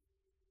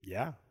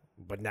 Yeah.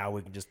 But now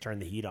we can just turn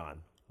the heat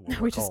on.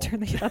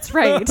 That's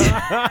right.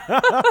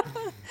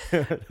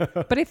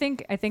 But I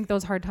think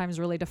those hard times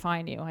really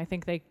define you. I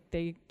think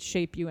they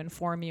shape you and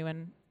form you,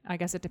 and I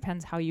guess it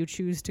depends how you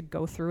choose to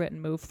go through it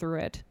and move through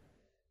it.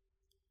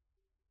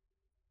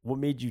 What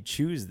made you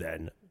choose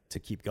then to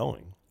keep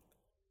going?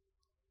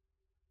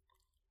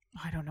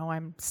 I don't know.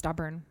 I'm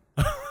stubborn.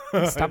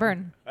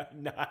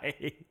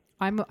 Nice.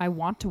 I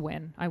want to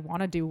win. I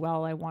want to do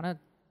well. I want to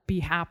be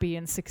happy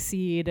and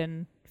succeed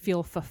and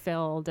feel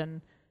fulfilled.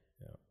 And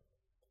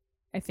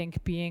I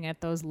think being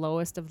at those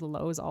lowest of the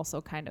lows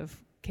also kind of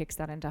kicks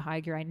that into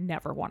high gear. I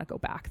never want to go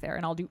back there,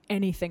 and I'll do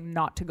anything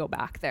not to go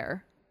back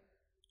there.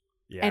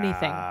 Yeah.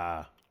 Anything.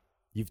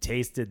 You've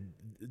tasted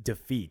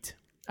defeat.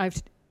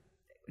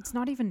 It's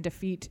not even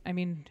defeat. I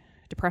mean,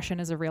 depression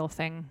is a real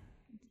thing.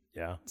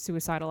 Yeah.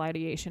 Suicidal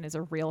ideation is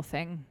a real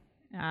thing,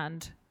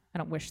 and I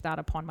don't wish that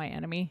upon my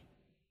enemy.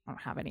 I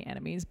don't have any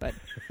enemies, but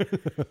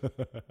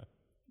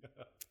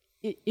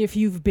if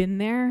you've been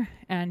there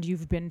and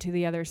you've been to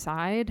the other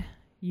side,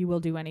 you will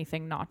do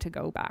anything not to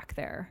go back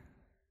there.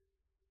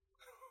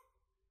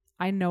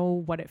 I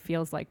know what it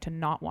feels like to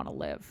not want to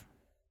live.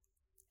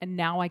 And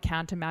now I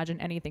can't imagine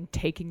anything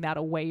taking that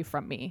away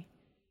from me,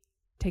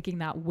 taking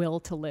that will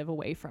to live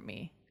away from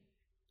me.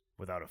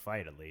 Without a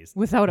fight, at least.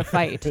 Without a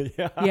fight.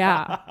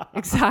 Yeah,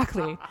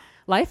 exactly.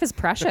 Life is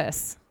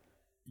precious.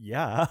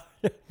 Yeah.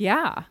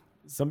 Yeah.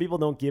 Some people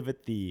don't give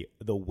it the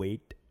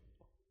weight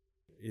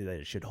that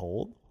it should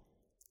hold.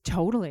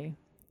 Totally.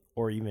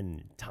 Or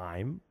even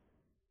time,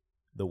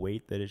 the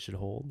weight that it should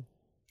hold.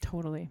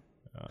 Totally.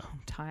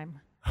 Time.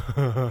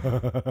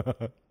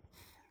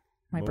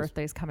 My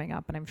birthday's coming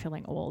up and I'm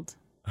feeling old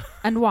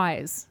and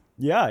wise.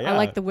 Yeah. I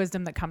like the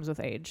wisdom that comes with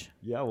age.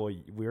 Yeah, well,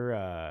 we're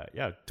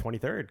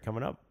 23rd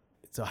coming up.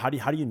 So how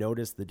do you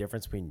notice the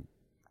difference between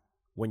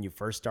when you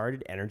first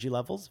started, energy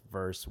levels,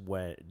 versus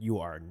where you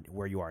are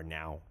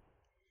now?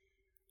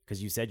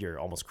 Because you said you're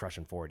almost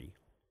crushing 40.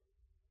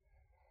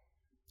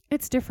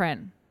 It's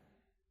different.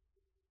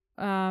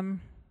 I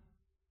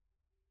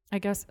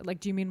guess,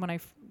 do you mean when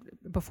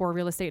before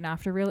real estate and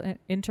after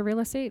into real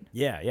estate?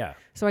 Yeah.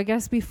 So I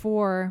guess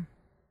before,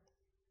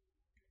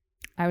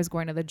 I was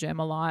going to the gym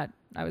a lot.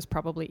 I was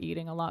probably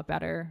eating a lot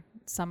better.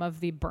 Some of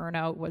the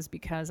burnout was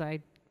because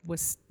I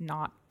was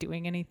not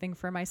doing anything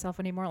for myself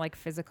anymore, like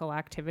physical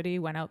activity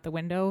went out the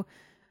window.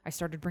 I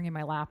started bringing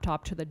my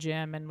laptop to the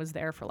gym and was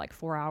there for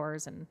 4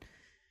 hours, and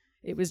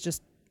it was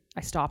just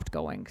I stopped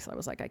going because I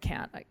was like, I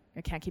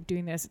can't keep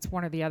doing this. It's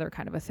one or the other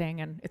kind of a thing.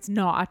 And it's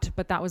not,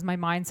 but that was my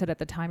mindset at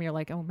the time. You're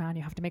like, oh man,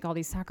 you have to make all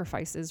these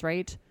sacrifices,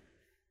 right?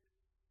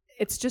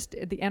 It's just,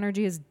 the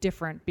energy is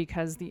different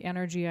because the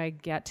energy I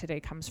get today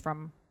comes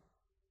from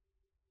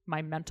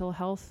my mental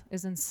health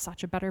is in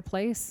such a better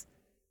place.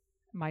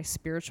 My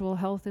spiritual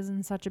health is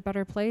in such a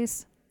better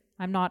place.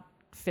 I'm not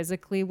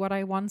physically what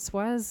I once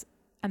was,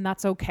 and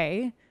that's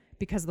okay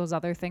because those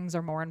other things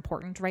are more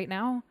important right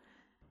now.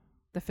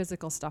 The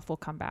physical stuff will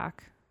come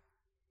back,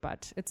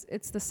 but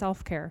it's the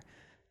self-care.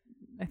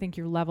 I think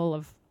the level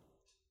of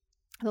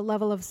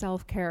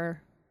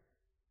self-care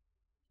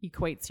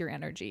equates your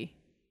energy.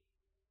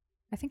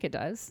 I think it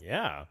does.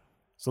 Yeah.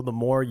 So the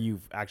more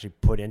you've actually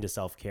put into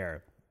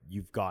self-care,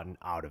 you've gotten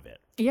out of it.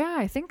 Yeah,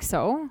 I think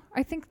so.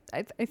 I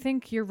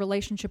think your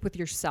relationship with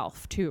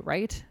yourself too,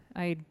 right?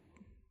 I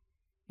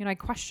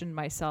questioned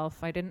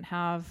myself. I didn't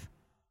have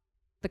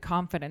the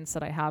confidence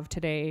that I have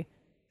today.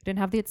 I didn't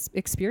have the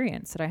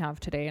experience that I have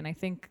today. And I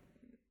think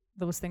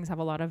those things have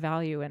a lot of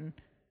value. And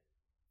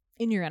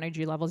in your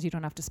energy levels, you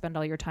don't have to spend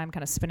all your time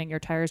kind of spinning your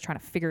tires trying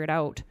to figure it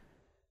out.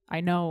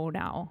 I know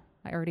now.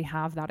 I already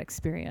have that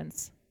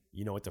experience.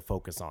 You know what to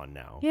focus on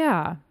now.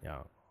 Yeah. Yeah.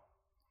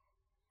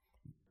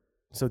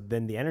 So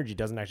then the energy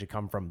doesn't actually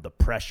come from the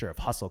pressure of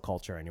hustle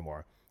culture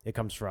anymore. It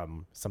comes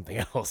from something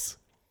else.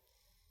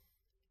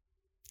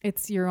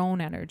 It's your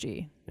own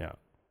energy. Yeah.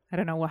 I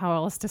don't know how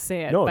else to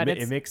say it. No, but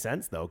it makes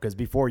sense though, because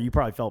before you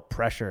probably felt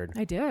pressured.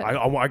 I did.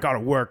 I got to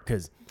work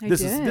because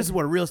this is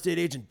what a real estate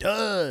agent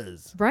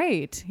does.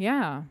 Right.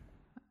 Yeah.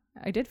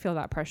 I did feel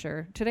that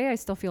pressure. Today I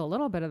still feel a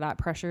little bit of that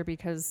pressure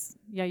because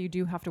you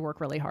do have to work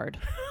really hard.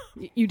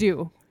 You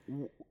do.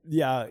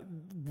 Yeah.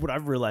 What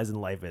I've realized in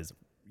life is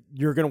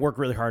you're going to work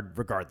really hard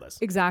regardless.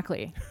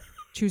 Exactly.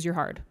 Choose your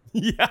hard.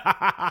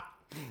 Yeah.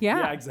 Yeah.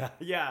 Yeah,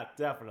 exactly. Yeah,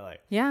 definitely.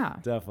 Yeah.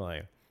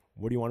 Definitely.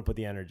 What do you want to put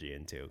the energy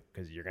into?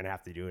 Because you're going to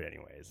have to do it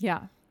anyways.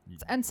 Yeah.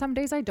 And some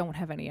days I don't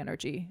have any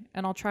energy,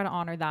 and I'll try to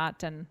honor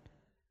that. And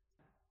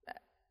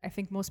I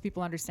think most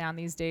people understand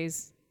these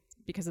days,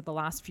 because of the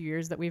last few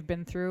years that we've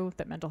been through,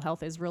 that mental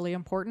health is really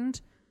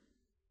important.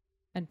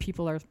 And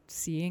people are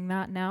seeing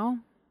that now.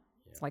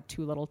 Yeah. It's like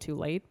too little too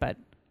late, but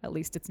at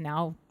least it's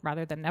now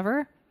rather than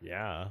never.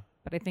 Yeah.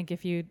 But I think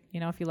if you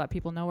let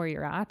people know where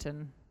you're at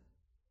and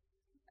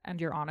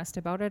you're honest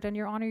about it and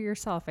you honor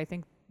yourself, I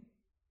think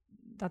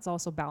that's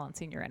also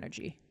balancing your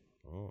energy.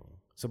 Oh.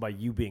 So by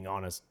you being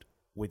honest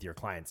with your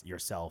clients,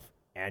 yourself,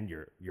 and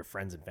your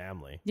friends and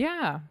family.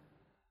 Yeah.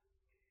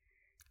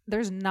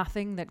 There's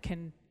nothing that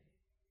can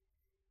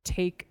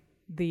take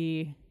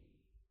the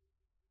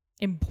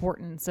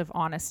importance of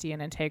honesty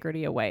and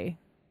integrity away.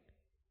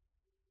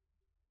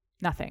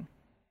 Nothing.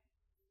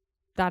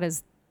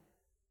 That's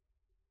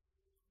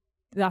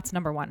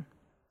number one.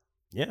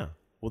 Yeah.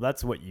 Well,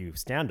 that's what you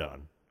stand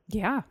on.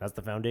 Yeah. That's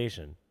the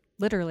foundation.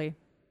 Literally.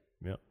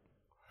 Yep.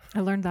 I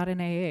learned that in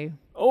AA.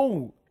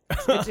 Oh.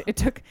 it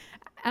took,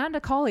 and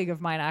a colleague of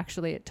mine,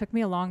 actually, it took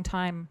me a long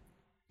time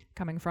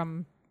coming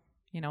from,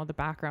 the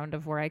background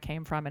of where I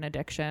came from in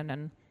addiction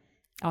and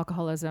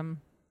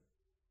alcoholism,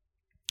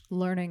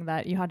 learning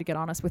that you had to get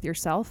honest with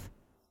yourself,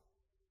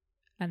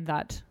 and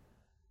that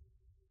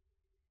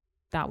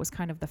was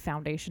kind of the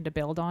foundation to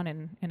build on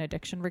in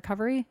addiction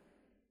recovery.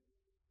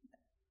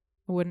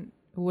 I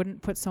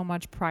wouldn't put so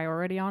much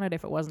priority on it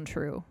if it wasn't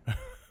true.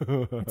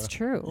 It's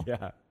true.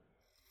 Yeah.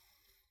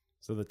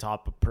 So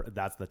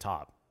that's the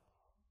top.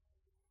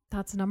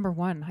 That's number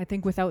one. I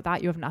think without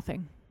that, you have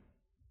nothing.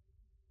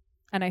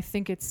 And I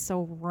think it's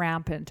so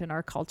rampant in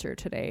our culture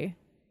today.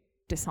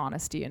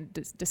 Dishonesty and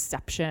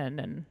deception,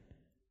 and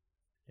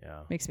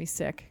makes me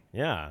sick.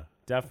 Yeah,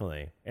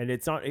 definitely. And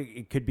it's not,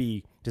 it could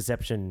be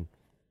deception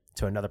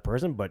to another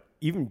person, but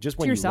even just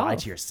when you lie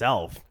to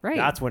yourself, right,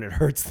 that's when it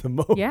hurts the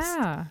most.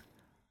 Yeah,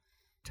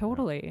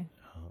 totally.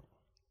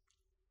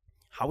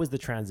 How was the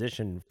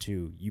transition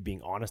to you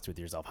being honest with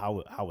yourself?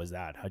 How was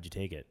that? How'd you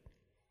take it?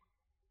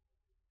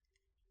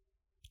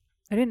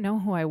 I didn't know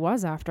who I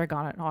was after I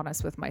got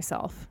honest with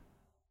myself.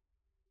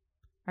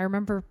 I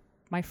remember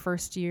my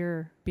first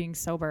year being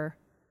sober,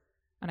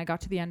 and I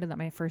got to the end of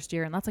my first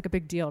year, and that's like a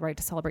big deal, right?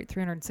 To celebrate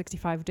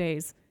 365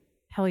 days.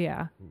 Hell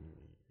yeah.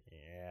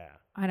 Yeah.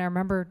 And I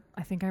remember,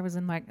 I think I was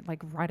in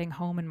riding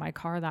home in my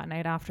car that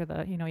night after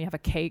you have a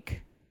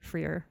cake for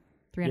your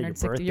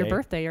 360, your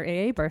birthday, your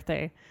AA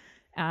birthday.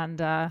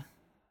 And I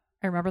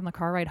remember in the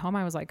car ride home,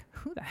 I was like,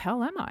 who the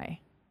hell am I?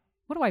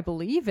 What do I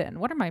believe in?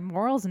 What are my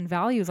morals and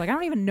values? I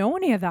don't even know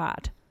any of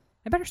that.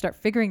 I better start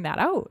figuring that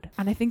out.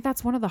 And I think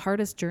that's one of the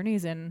hardest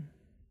journeys in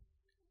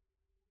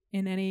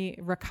any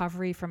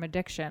recovery from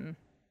addiction,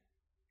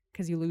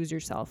 because you lose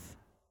yourself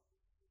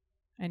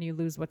and you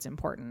lose what's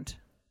important.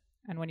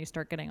 And when you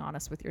start getting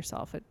honest with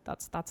yourself,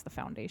 that's the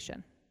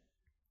foundation.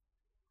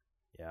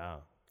 Yeah.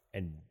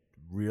 And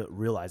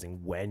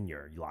realizing when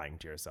you're lying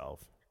to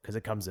yourself, because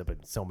it comes up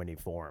in so many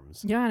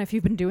forms. Yeah. And if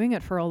you've been doing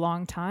it for a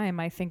long time,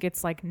 I think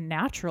it's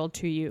natural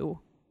to you.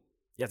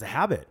 Yeah, it's a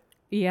habit.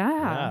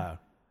 Yeah.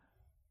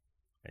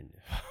 And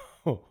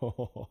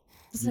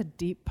This is a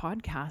deep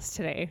podcast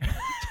today.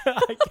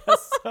 I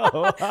guess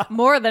so.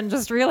 More than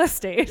just real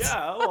estate.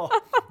 Yeah, well,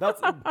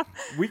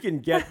 we can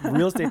get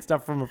real estate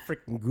stuff from a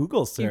freaking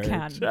Google search. You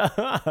can.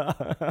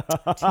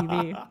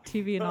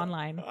 TV and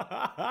online.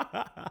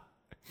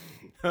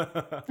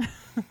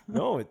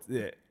 No,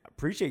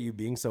 appreciate you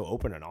being so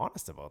open and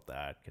honest about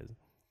that, because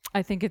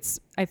I think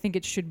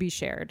it should be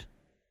shared.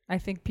 I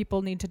think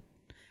people need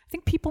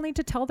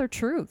to tell their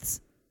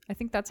truths. I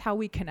think that's how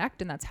we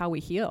connect and that's how we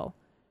heal.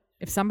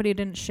 If somebody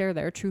didn't share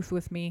their truth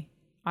with me,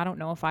 I don't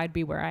know if I'd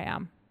be where I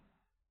am.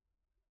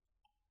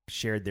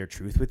 shared their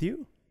truth with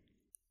you?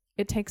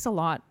 It takes a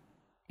lot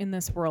in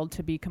this world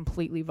to be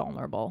completely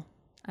vulnerable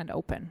and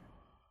open,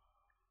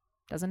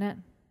 doesn't it?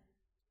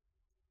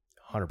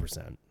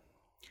 100%.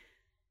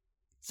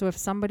 So if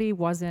somebody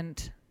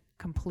wasn't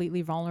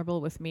completely vulnerable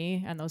with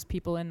me, and those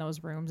people in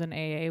those rooms in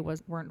AA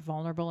weren't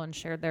vulnerable and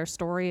shared their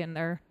story and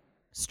their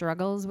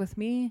struggles with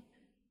me,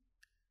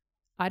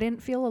 I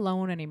didn't feel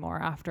alone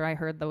anymore after I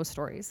heard those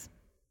stories.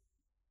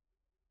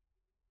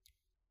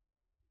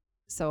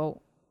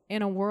 So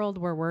in a world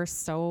where we're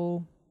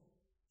so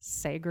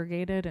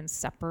segregated and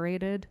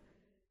separated,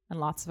 and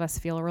lots of us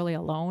feel really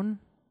alone,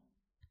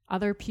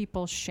 other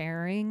people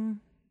sharing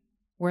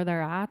where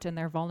they're at and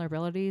their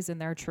vulnerabilities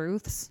and their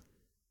truths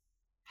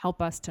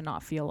help us to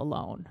not feel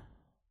alone.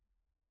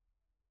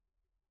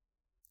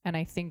 And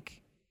I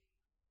think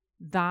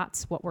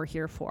that's what we're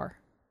here for.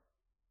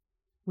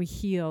 We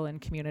heal in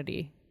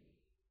community.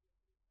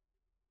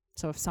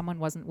 So if someone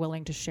wasn't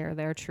willing to share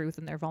their truth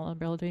and their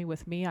vulnerability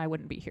with me, I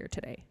wouldn't be here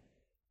today.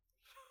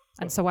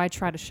 And so I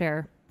try to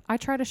share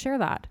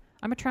that.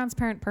 I'm a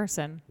transparent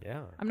person.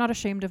 Yeah. I'm not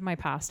ashamed of my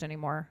past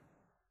anymore.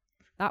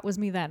 That was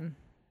me then.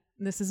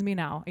 This is me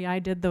now. Yeah, I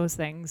did those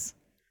things.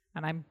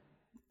 And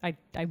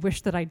I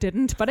wish that I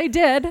didn't, but I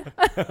did.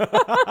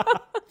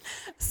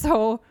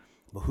 So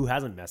Well, who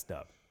hasn't messed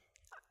up?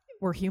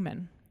 we're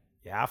human.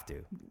 You have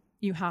to.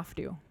 You have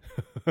to.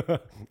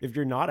 If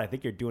you're not, I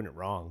think you're doing it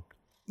wrong.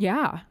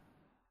 Yeah.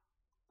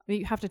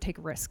 You have to take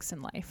risks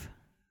in life.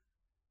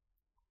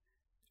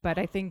 But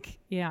I think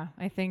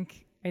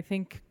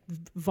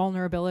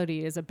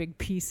vulnerability is a big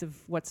piece of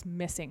what's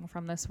missing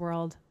from this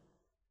world.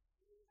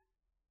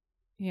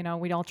 You know,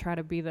 we all try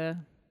to be the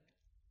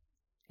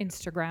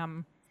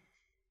Instagram,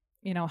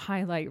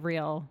 highlight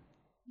reel.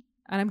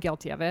 And I'm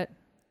guilty of it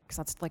because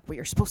that's like what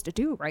you're supposed to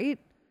do, right?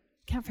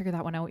 Can't figure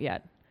that one out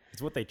yet.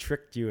 It's what they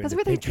tricked you into That's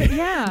what they thinking.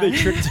 yeah. They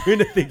tricked you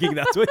into thinking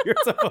that's what you're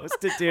supposed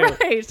to do.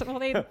 Right.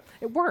 Well,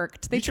 it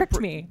worked. They tricked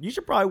me. You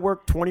should probably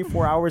work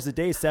 24 hours a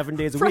day, 7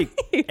 days a week.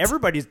 Right.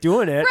 Everybody's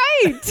doing it.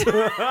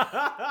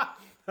 Right.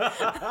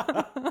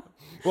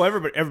 Well,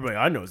 everybody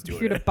I know is doing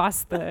it.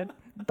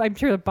 I'm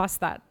here to bust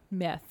that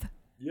myth.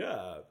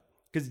 Yeah.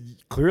 Because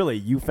clearly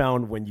you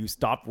found when you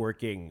stopped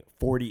working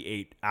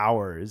 48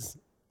 hours,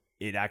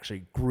 it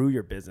actually grew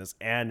your business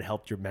and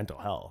helped your mental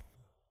health.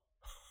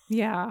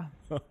 Yeah.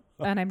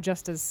 And I'm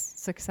just as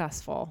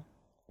successful.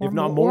 If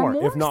not more.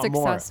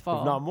 Successful.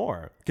 If not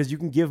more. Because you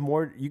can give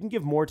more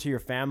to your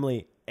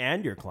family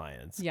and your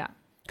clients. Yeah.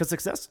 Because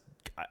success,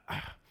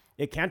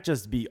 it can't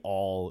just be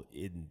all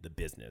in the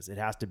business. It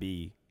has to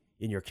be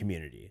in your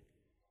community.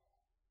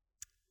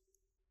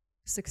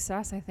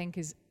 Success, I think,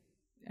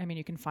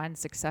 you can find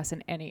success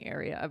in any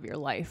area of your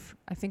life.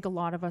 I think a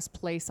lot of us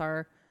place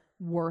our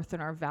worth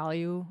and our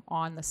value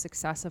on the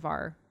success of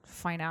our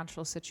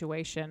financial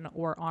situation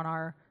or on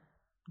our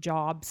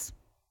jobs,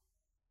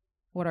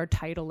 what our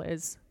title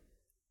is.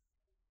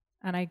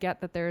 And I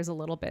get that there is a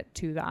little bit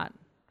to that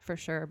for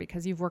sure,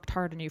 because you've worked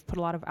hard and you've put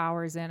a lot of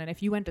hours in. And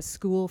if you went to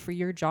school for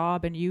your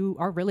job and you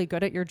are really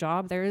good at your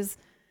job, there is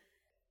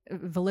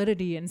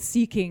validity in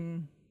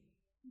seeking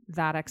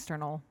that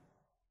external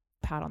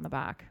pat on the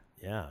back.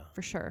 Yeah.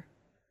 For sure.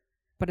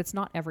 But it's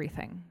not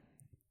everything.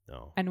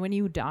 No. And when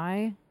you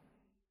die,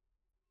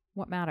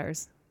 what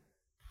matters?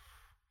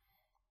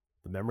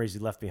 The memories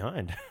you left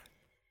behind.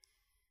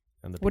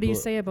 And What do you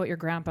say about your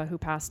grandpa who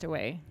passed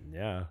away?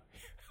 Yeah.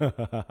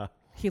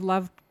 He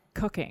loved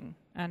cooking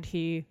and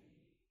he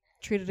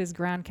treated his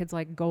grandkids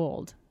like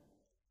gold.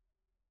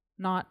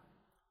 Not,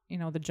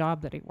 the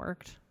job that he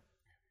worked.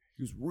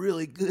 He was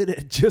really good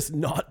at just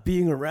not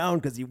being around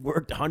because he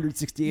worked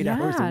 168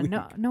 hours a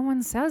week. No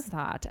one says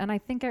that. And I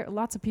think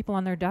lots of people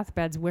on their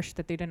deathbeds wish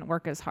that they didn't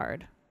work as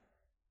hard.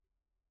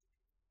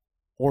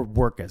 Or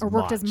worked as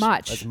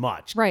much. As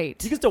much.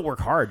 Right. You can still work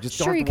hard. Just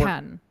sure don't have to you work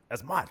can.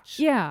 as much.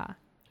 Yeah.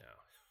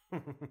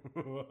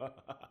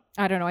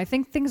 I don't know. I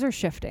think things are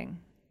shifting.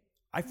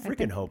 I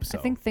hope so.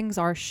 I think things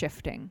are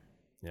shifting.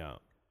 Yeah.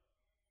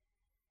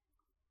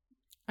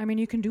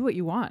 You can do what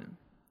you want.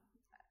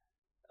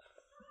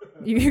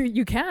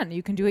 You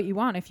can do what you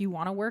want. If you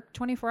want to work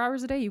 24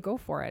 hours a day, you go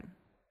for it.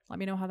 Let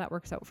me know how that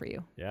works out for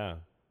you. Yeah.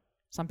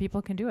 Some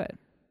people can do it.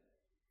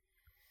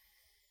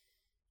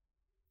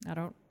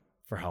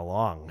 For how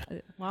long?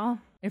 Well,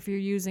 if you're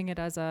using it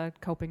as a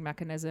coping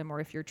mechanism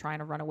or if you're trying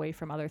to run away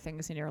from other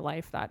things in your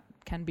life, that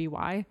can be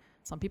why.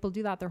 Some people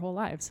do that their whole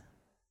lives.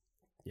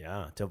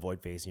 Yeah. To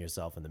avoid facing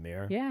yourself in the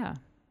mirror. Yeah.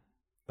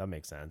 That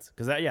makes sense.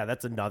 Because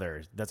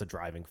that's a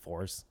driving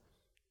force.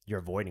 You're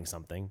avoiding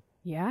something.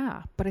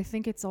 Yeah. But I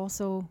think it's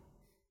also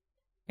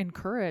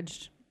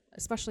encouraged,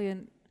 especially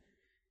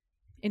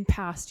in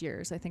past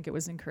years. I think it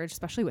was encouraged,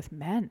 especially with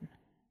men,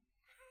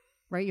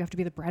 right? You have to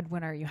be the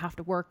breadwinner. You have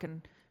to work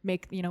and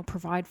make,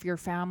 provide for your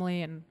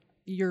family, and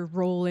your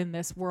role in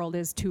this world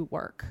is to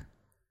work.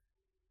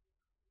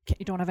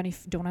 You don't have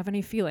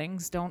any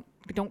feelings. Don't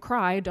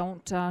cry.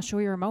 Don't show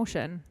your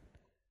emotion.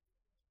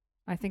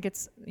 I think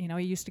it's, you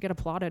used to get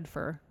applauded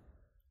for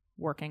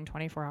working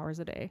 24 hours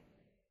a day.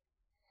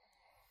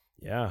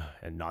 Yeah,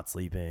 and not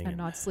sleeping. And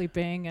not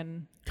sleeping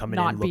and coming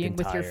not in being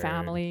with tired. your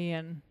family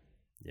and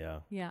Yeah.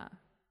 Yeah.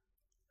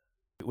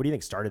 What do you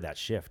think started that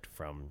shift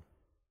from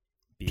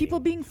people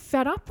being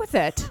fed up with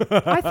it?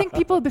 I think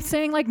people have been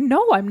saying like,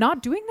 no, I'm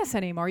not doing this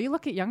anymore. You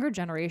look at younger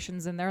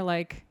generations and they're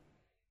like,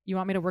 you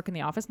want me to work in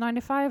the office 9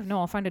 to 5? No,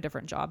 I'll find a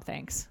different job.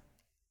 Thanks.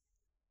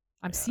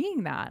 I'm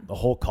seeing that. The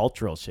whole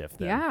cultural shift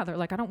then. Yeah. They're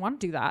like, I don't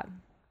want to do that.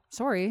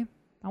 Sorry.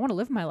 I want to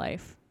live my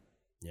life.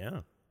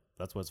 Yeah.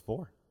 That's what it's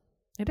for.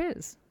 It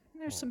is.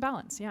 There's some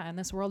balance. Yeah. In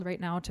this world right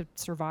now, to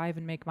survive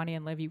and make money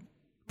and live, you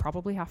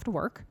probably have to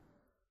work.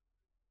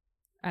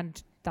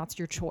 And that's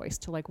your choice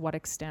to like what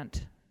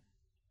extent.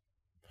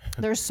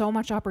 There's so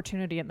much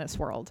opportunity in this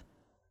world.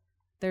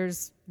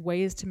 There's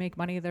ways to make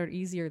money that are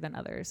easier than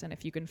others. And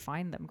if you can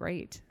find them,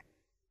 great.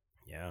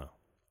 Yeah.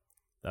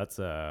 That's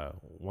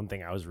one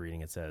thing I was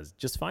reading. It says,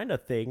 just find a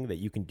thing that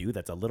you can do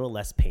that's a little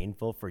less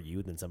painful for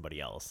you than somebody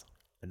else.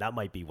 And that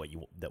might be what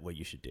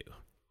you should do.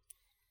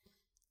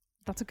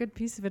 That's a good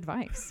piece of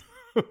advice.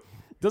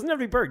 Doesn't have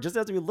to be work, just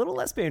has to be a little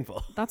less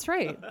painful. That's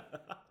right.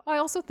 I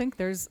also think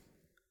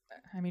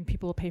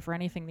people will pay for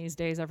anything these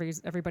days.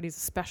 Everybody's a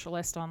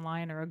specialist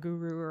online or a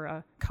guru or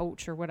a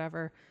coach or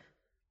whatever.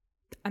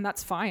 And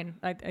that's fine.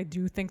 I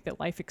do think that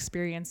life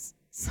experience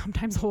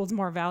sometimes holds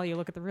more value.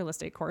 Look at the real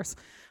estate course.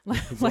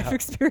 Life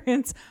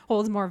experience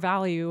holds more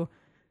value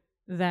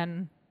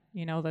than,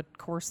 the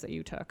course that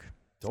you took.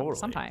 Totally.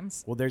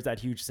 Sometimes. Well, there's that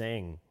huge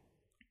saying,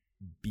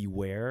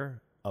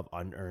 beware of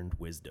unearned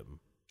wisdom.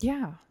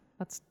 Yeah,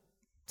 it's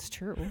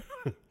true.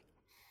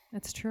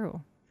 It's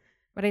true.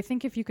 But I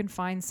think if you can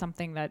find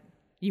something that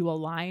you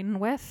align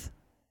with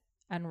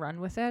and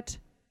run with it,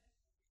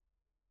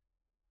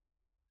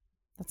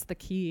 that's the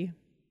key.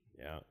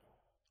 Yeah.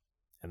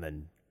 And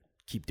then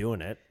keep doing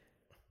it.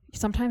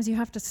 Sometimes you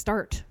have to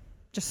start.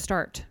 Just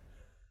start.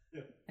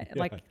 Yeah.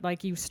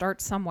 Like you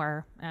start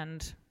somewhere.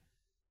 And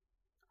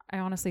I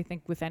honestly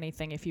think with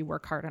anything, if you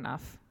work hard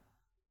enough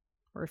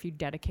or if you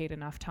dedicate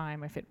enough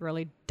time, if it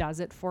really does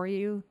it for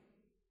you,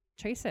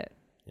 chase it.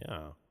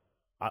 Yeah.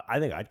 I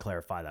think I'd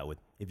clarify that with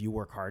if you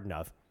work hard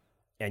enough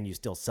and you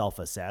still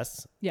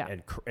self-assess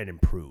and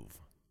improve.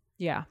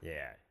 Yeah.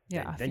 Yeah.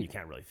 Yeah. Then you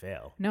can't really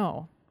fail.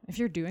 No. If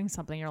you're doing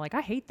something, you're like,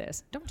 I hate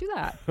this. Don't do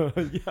that.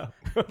 Yeah.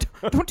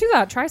 Don't do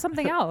that. Try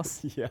something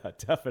else. Yeah,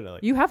 definitely.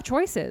 You have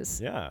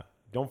choices. Yeah.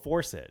 Don't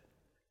force it.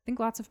 I think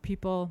lots of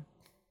people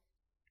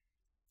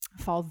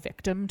fall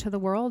victim to the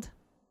world.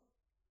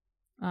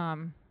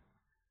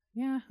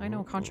 Yeah, I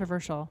know,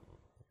 controversial.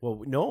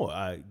 Well,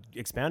 no,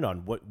 expand on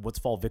what's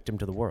fall victim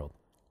to the world.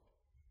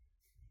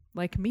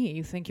 Like me,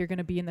 you think you're going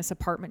to be in this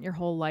apartment your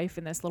whole life,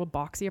 in this little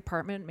boxy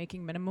apartment,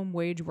 making minimum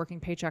wage,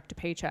 working paycheck to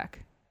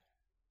paycheck.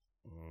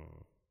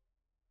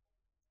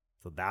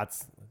 So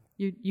that's...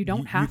 You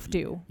don't have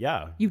to.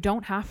 Yeah. You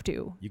don't have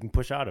to. You can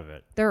push out of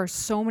it. There are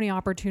so many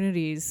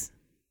opportunities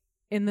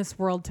in this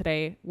world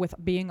today with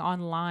being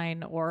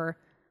online or,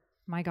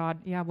 my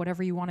God, yeah,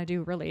 whatever you want to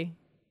do, really.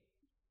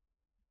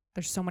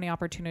 There's so many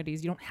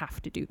opportunities. You don't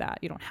have to do that.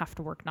 You don't have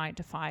to work 9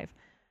 to 5.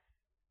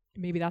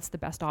 Maybe that's the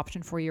best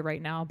option for you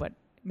right now, but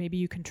maybe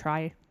you can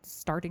try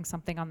starting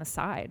something on the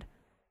side.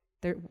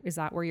 Is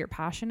that where your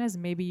passion is?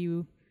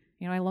 Maybe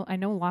I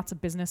know lots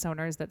of business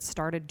owners that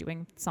started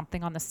doing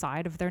something on the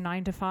side of their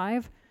 9 to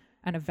 5,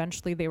 and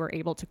eventually they were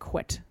able to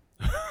quit.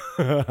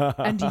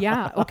 And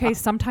yeah, okay,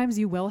 sometimes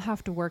you will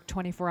have to work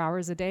 24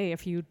 hours a day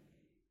if you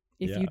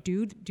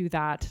do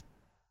that.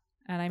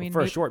 And I mean,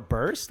 for a short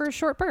burst? For a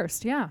short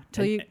burst, yeah.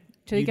 Till you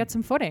get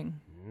some footing.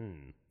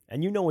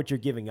 And you know what you're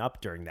giving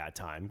up during that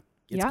time.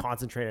 It's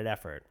concentrated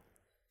effort.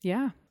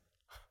 Yeah.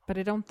 But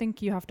I don't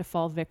think you have to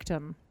fall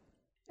victim.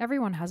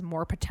 Everyone has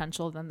more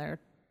potential than their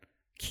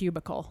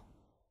cubicle.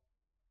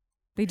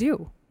 They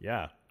do.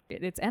 Yeah.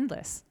 It's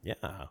endless.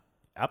 Yeah,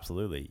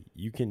 absolutely.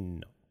 You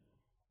can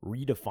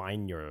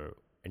redefine your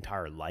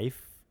entire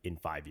life in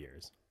 5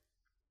 years.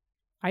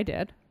 I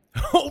did.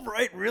 Oh,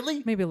 right.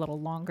 Really? Maybe a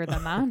little longer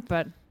than that,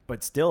 but...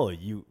 But still,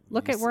 you...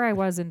 Look at where I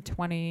was in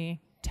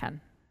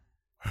 2010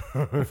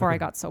 before I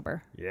got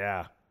sober.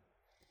 Yeah.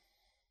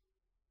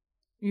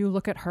 You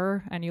look at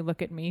her and you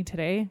look at me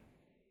today,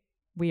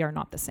 we are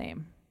not the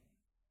same.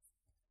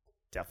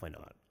 Definitely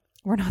not.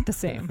 We're not the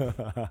same.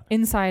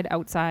 Inside,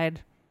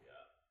 outside,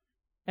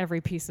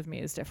 every piece of me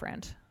is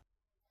different.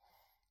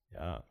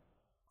 Yeah.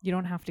 You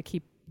don't have to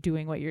keep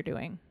doing what you're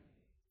doing.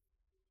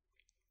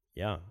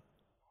 Yeah.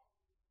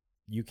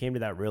 You came to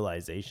that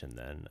realization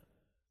then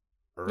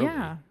early.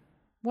 Yeah.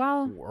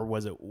 Well... Or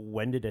was it,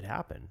 when did it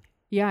happen?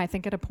 Yeah, I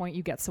think at a point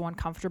you get so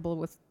uncomfortable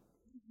with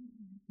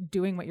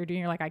doing what you're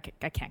doing. You're like,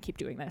 I can't keep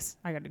doing this.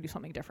 I got to do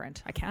something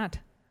different. I can't.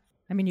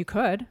 I mean, you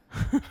could.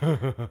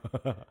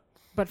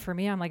 But for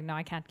me, I'm like, no,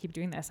 I can't keep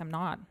doing this. I'm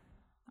not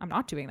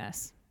doing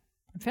this.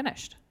 I'm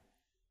finished.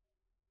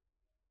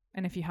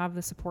 And if you have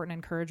the support and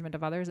encouragement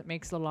of others, it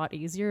makes it a lot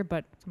easier.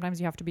 But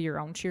sometimes you have to be your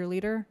own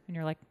cheerleader and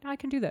you're like, no, I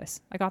can do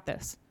this. I got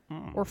this.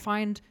 Or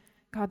find,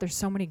 God, there's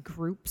so many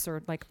groups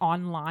or like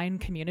online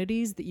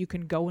communities that you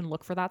can go and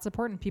look for that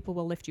support and people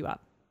will lift you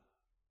up.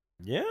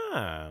 Yeah.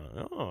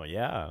 Oh,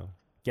 yeah.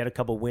 Get a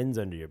couple wins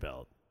under your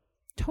belt.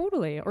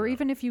 Totally. Or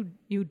even if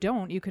you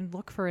don't, you can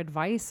look for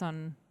advice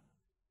on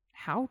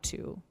how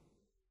to.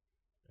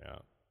 Yeah.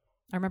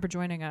 I remember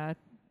joining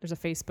there's a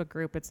Facebook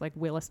group. It's like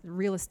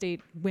real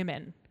estate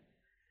women.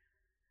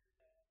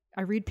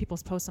 I read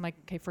people's posts. I'm like,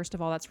 okay, first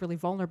of all, that's really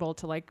vulnerable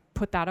to like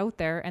put that out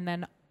there. And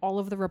then all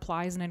of the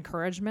replies and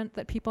encouragement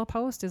that people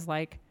post is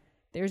like,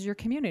 there's your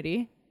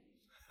community.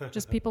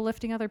 Just people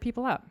lifting other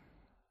people up.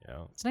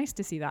 Yeah. It's nice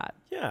to see that.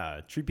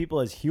 Yeah. Treat people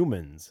as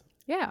humans.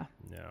 Yeah.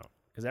 Yeah.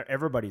 Because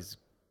everybody's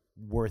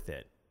worth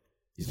it.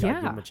 You just gotta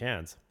give them a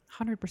chance.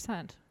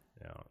 100%.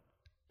 Yeah.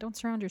 Don't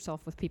surround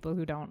yourself with people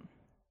who don't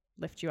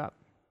lift you up.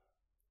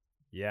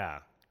 Yeah.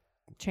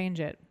 Change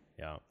it.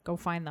 Yeah. Go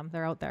find them.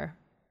 They're out there.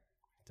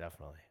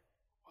 Definitely.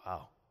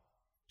 Wow.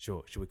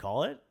 Should we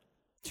call it?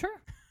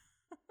 Sure.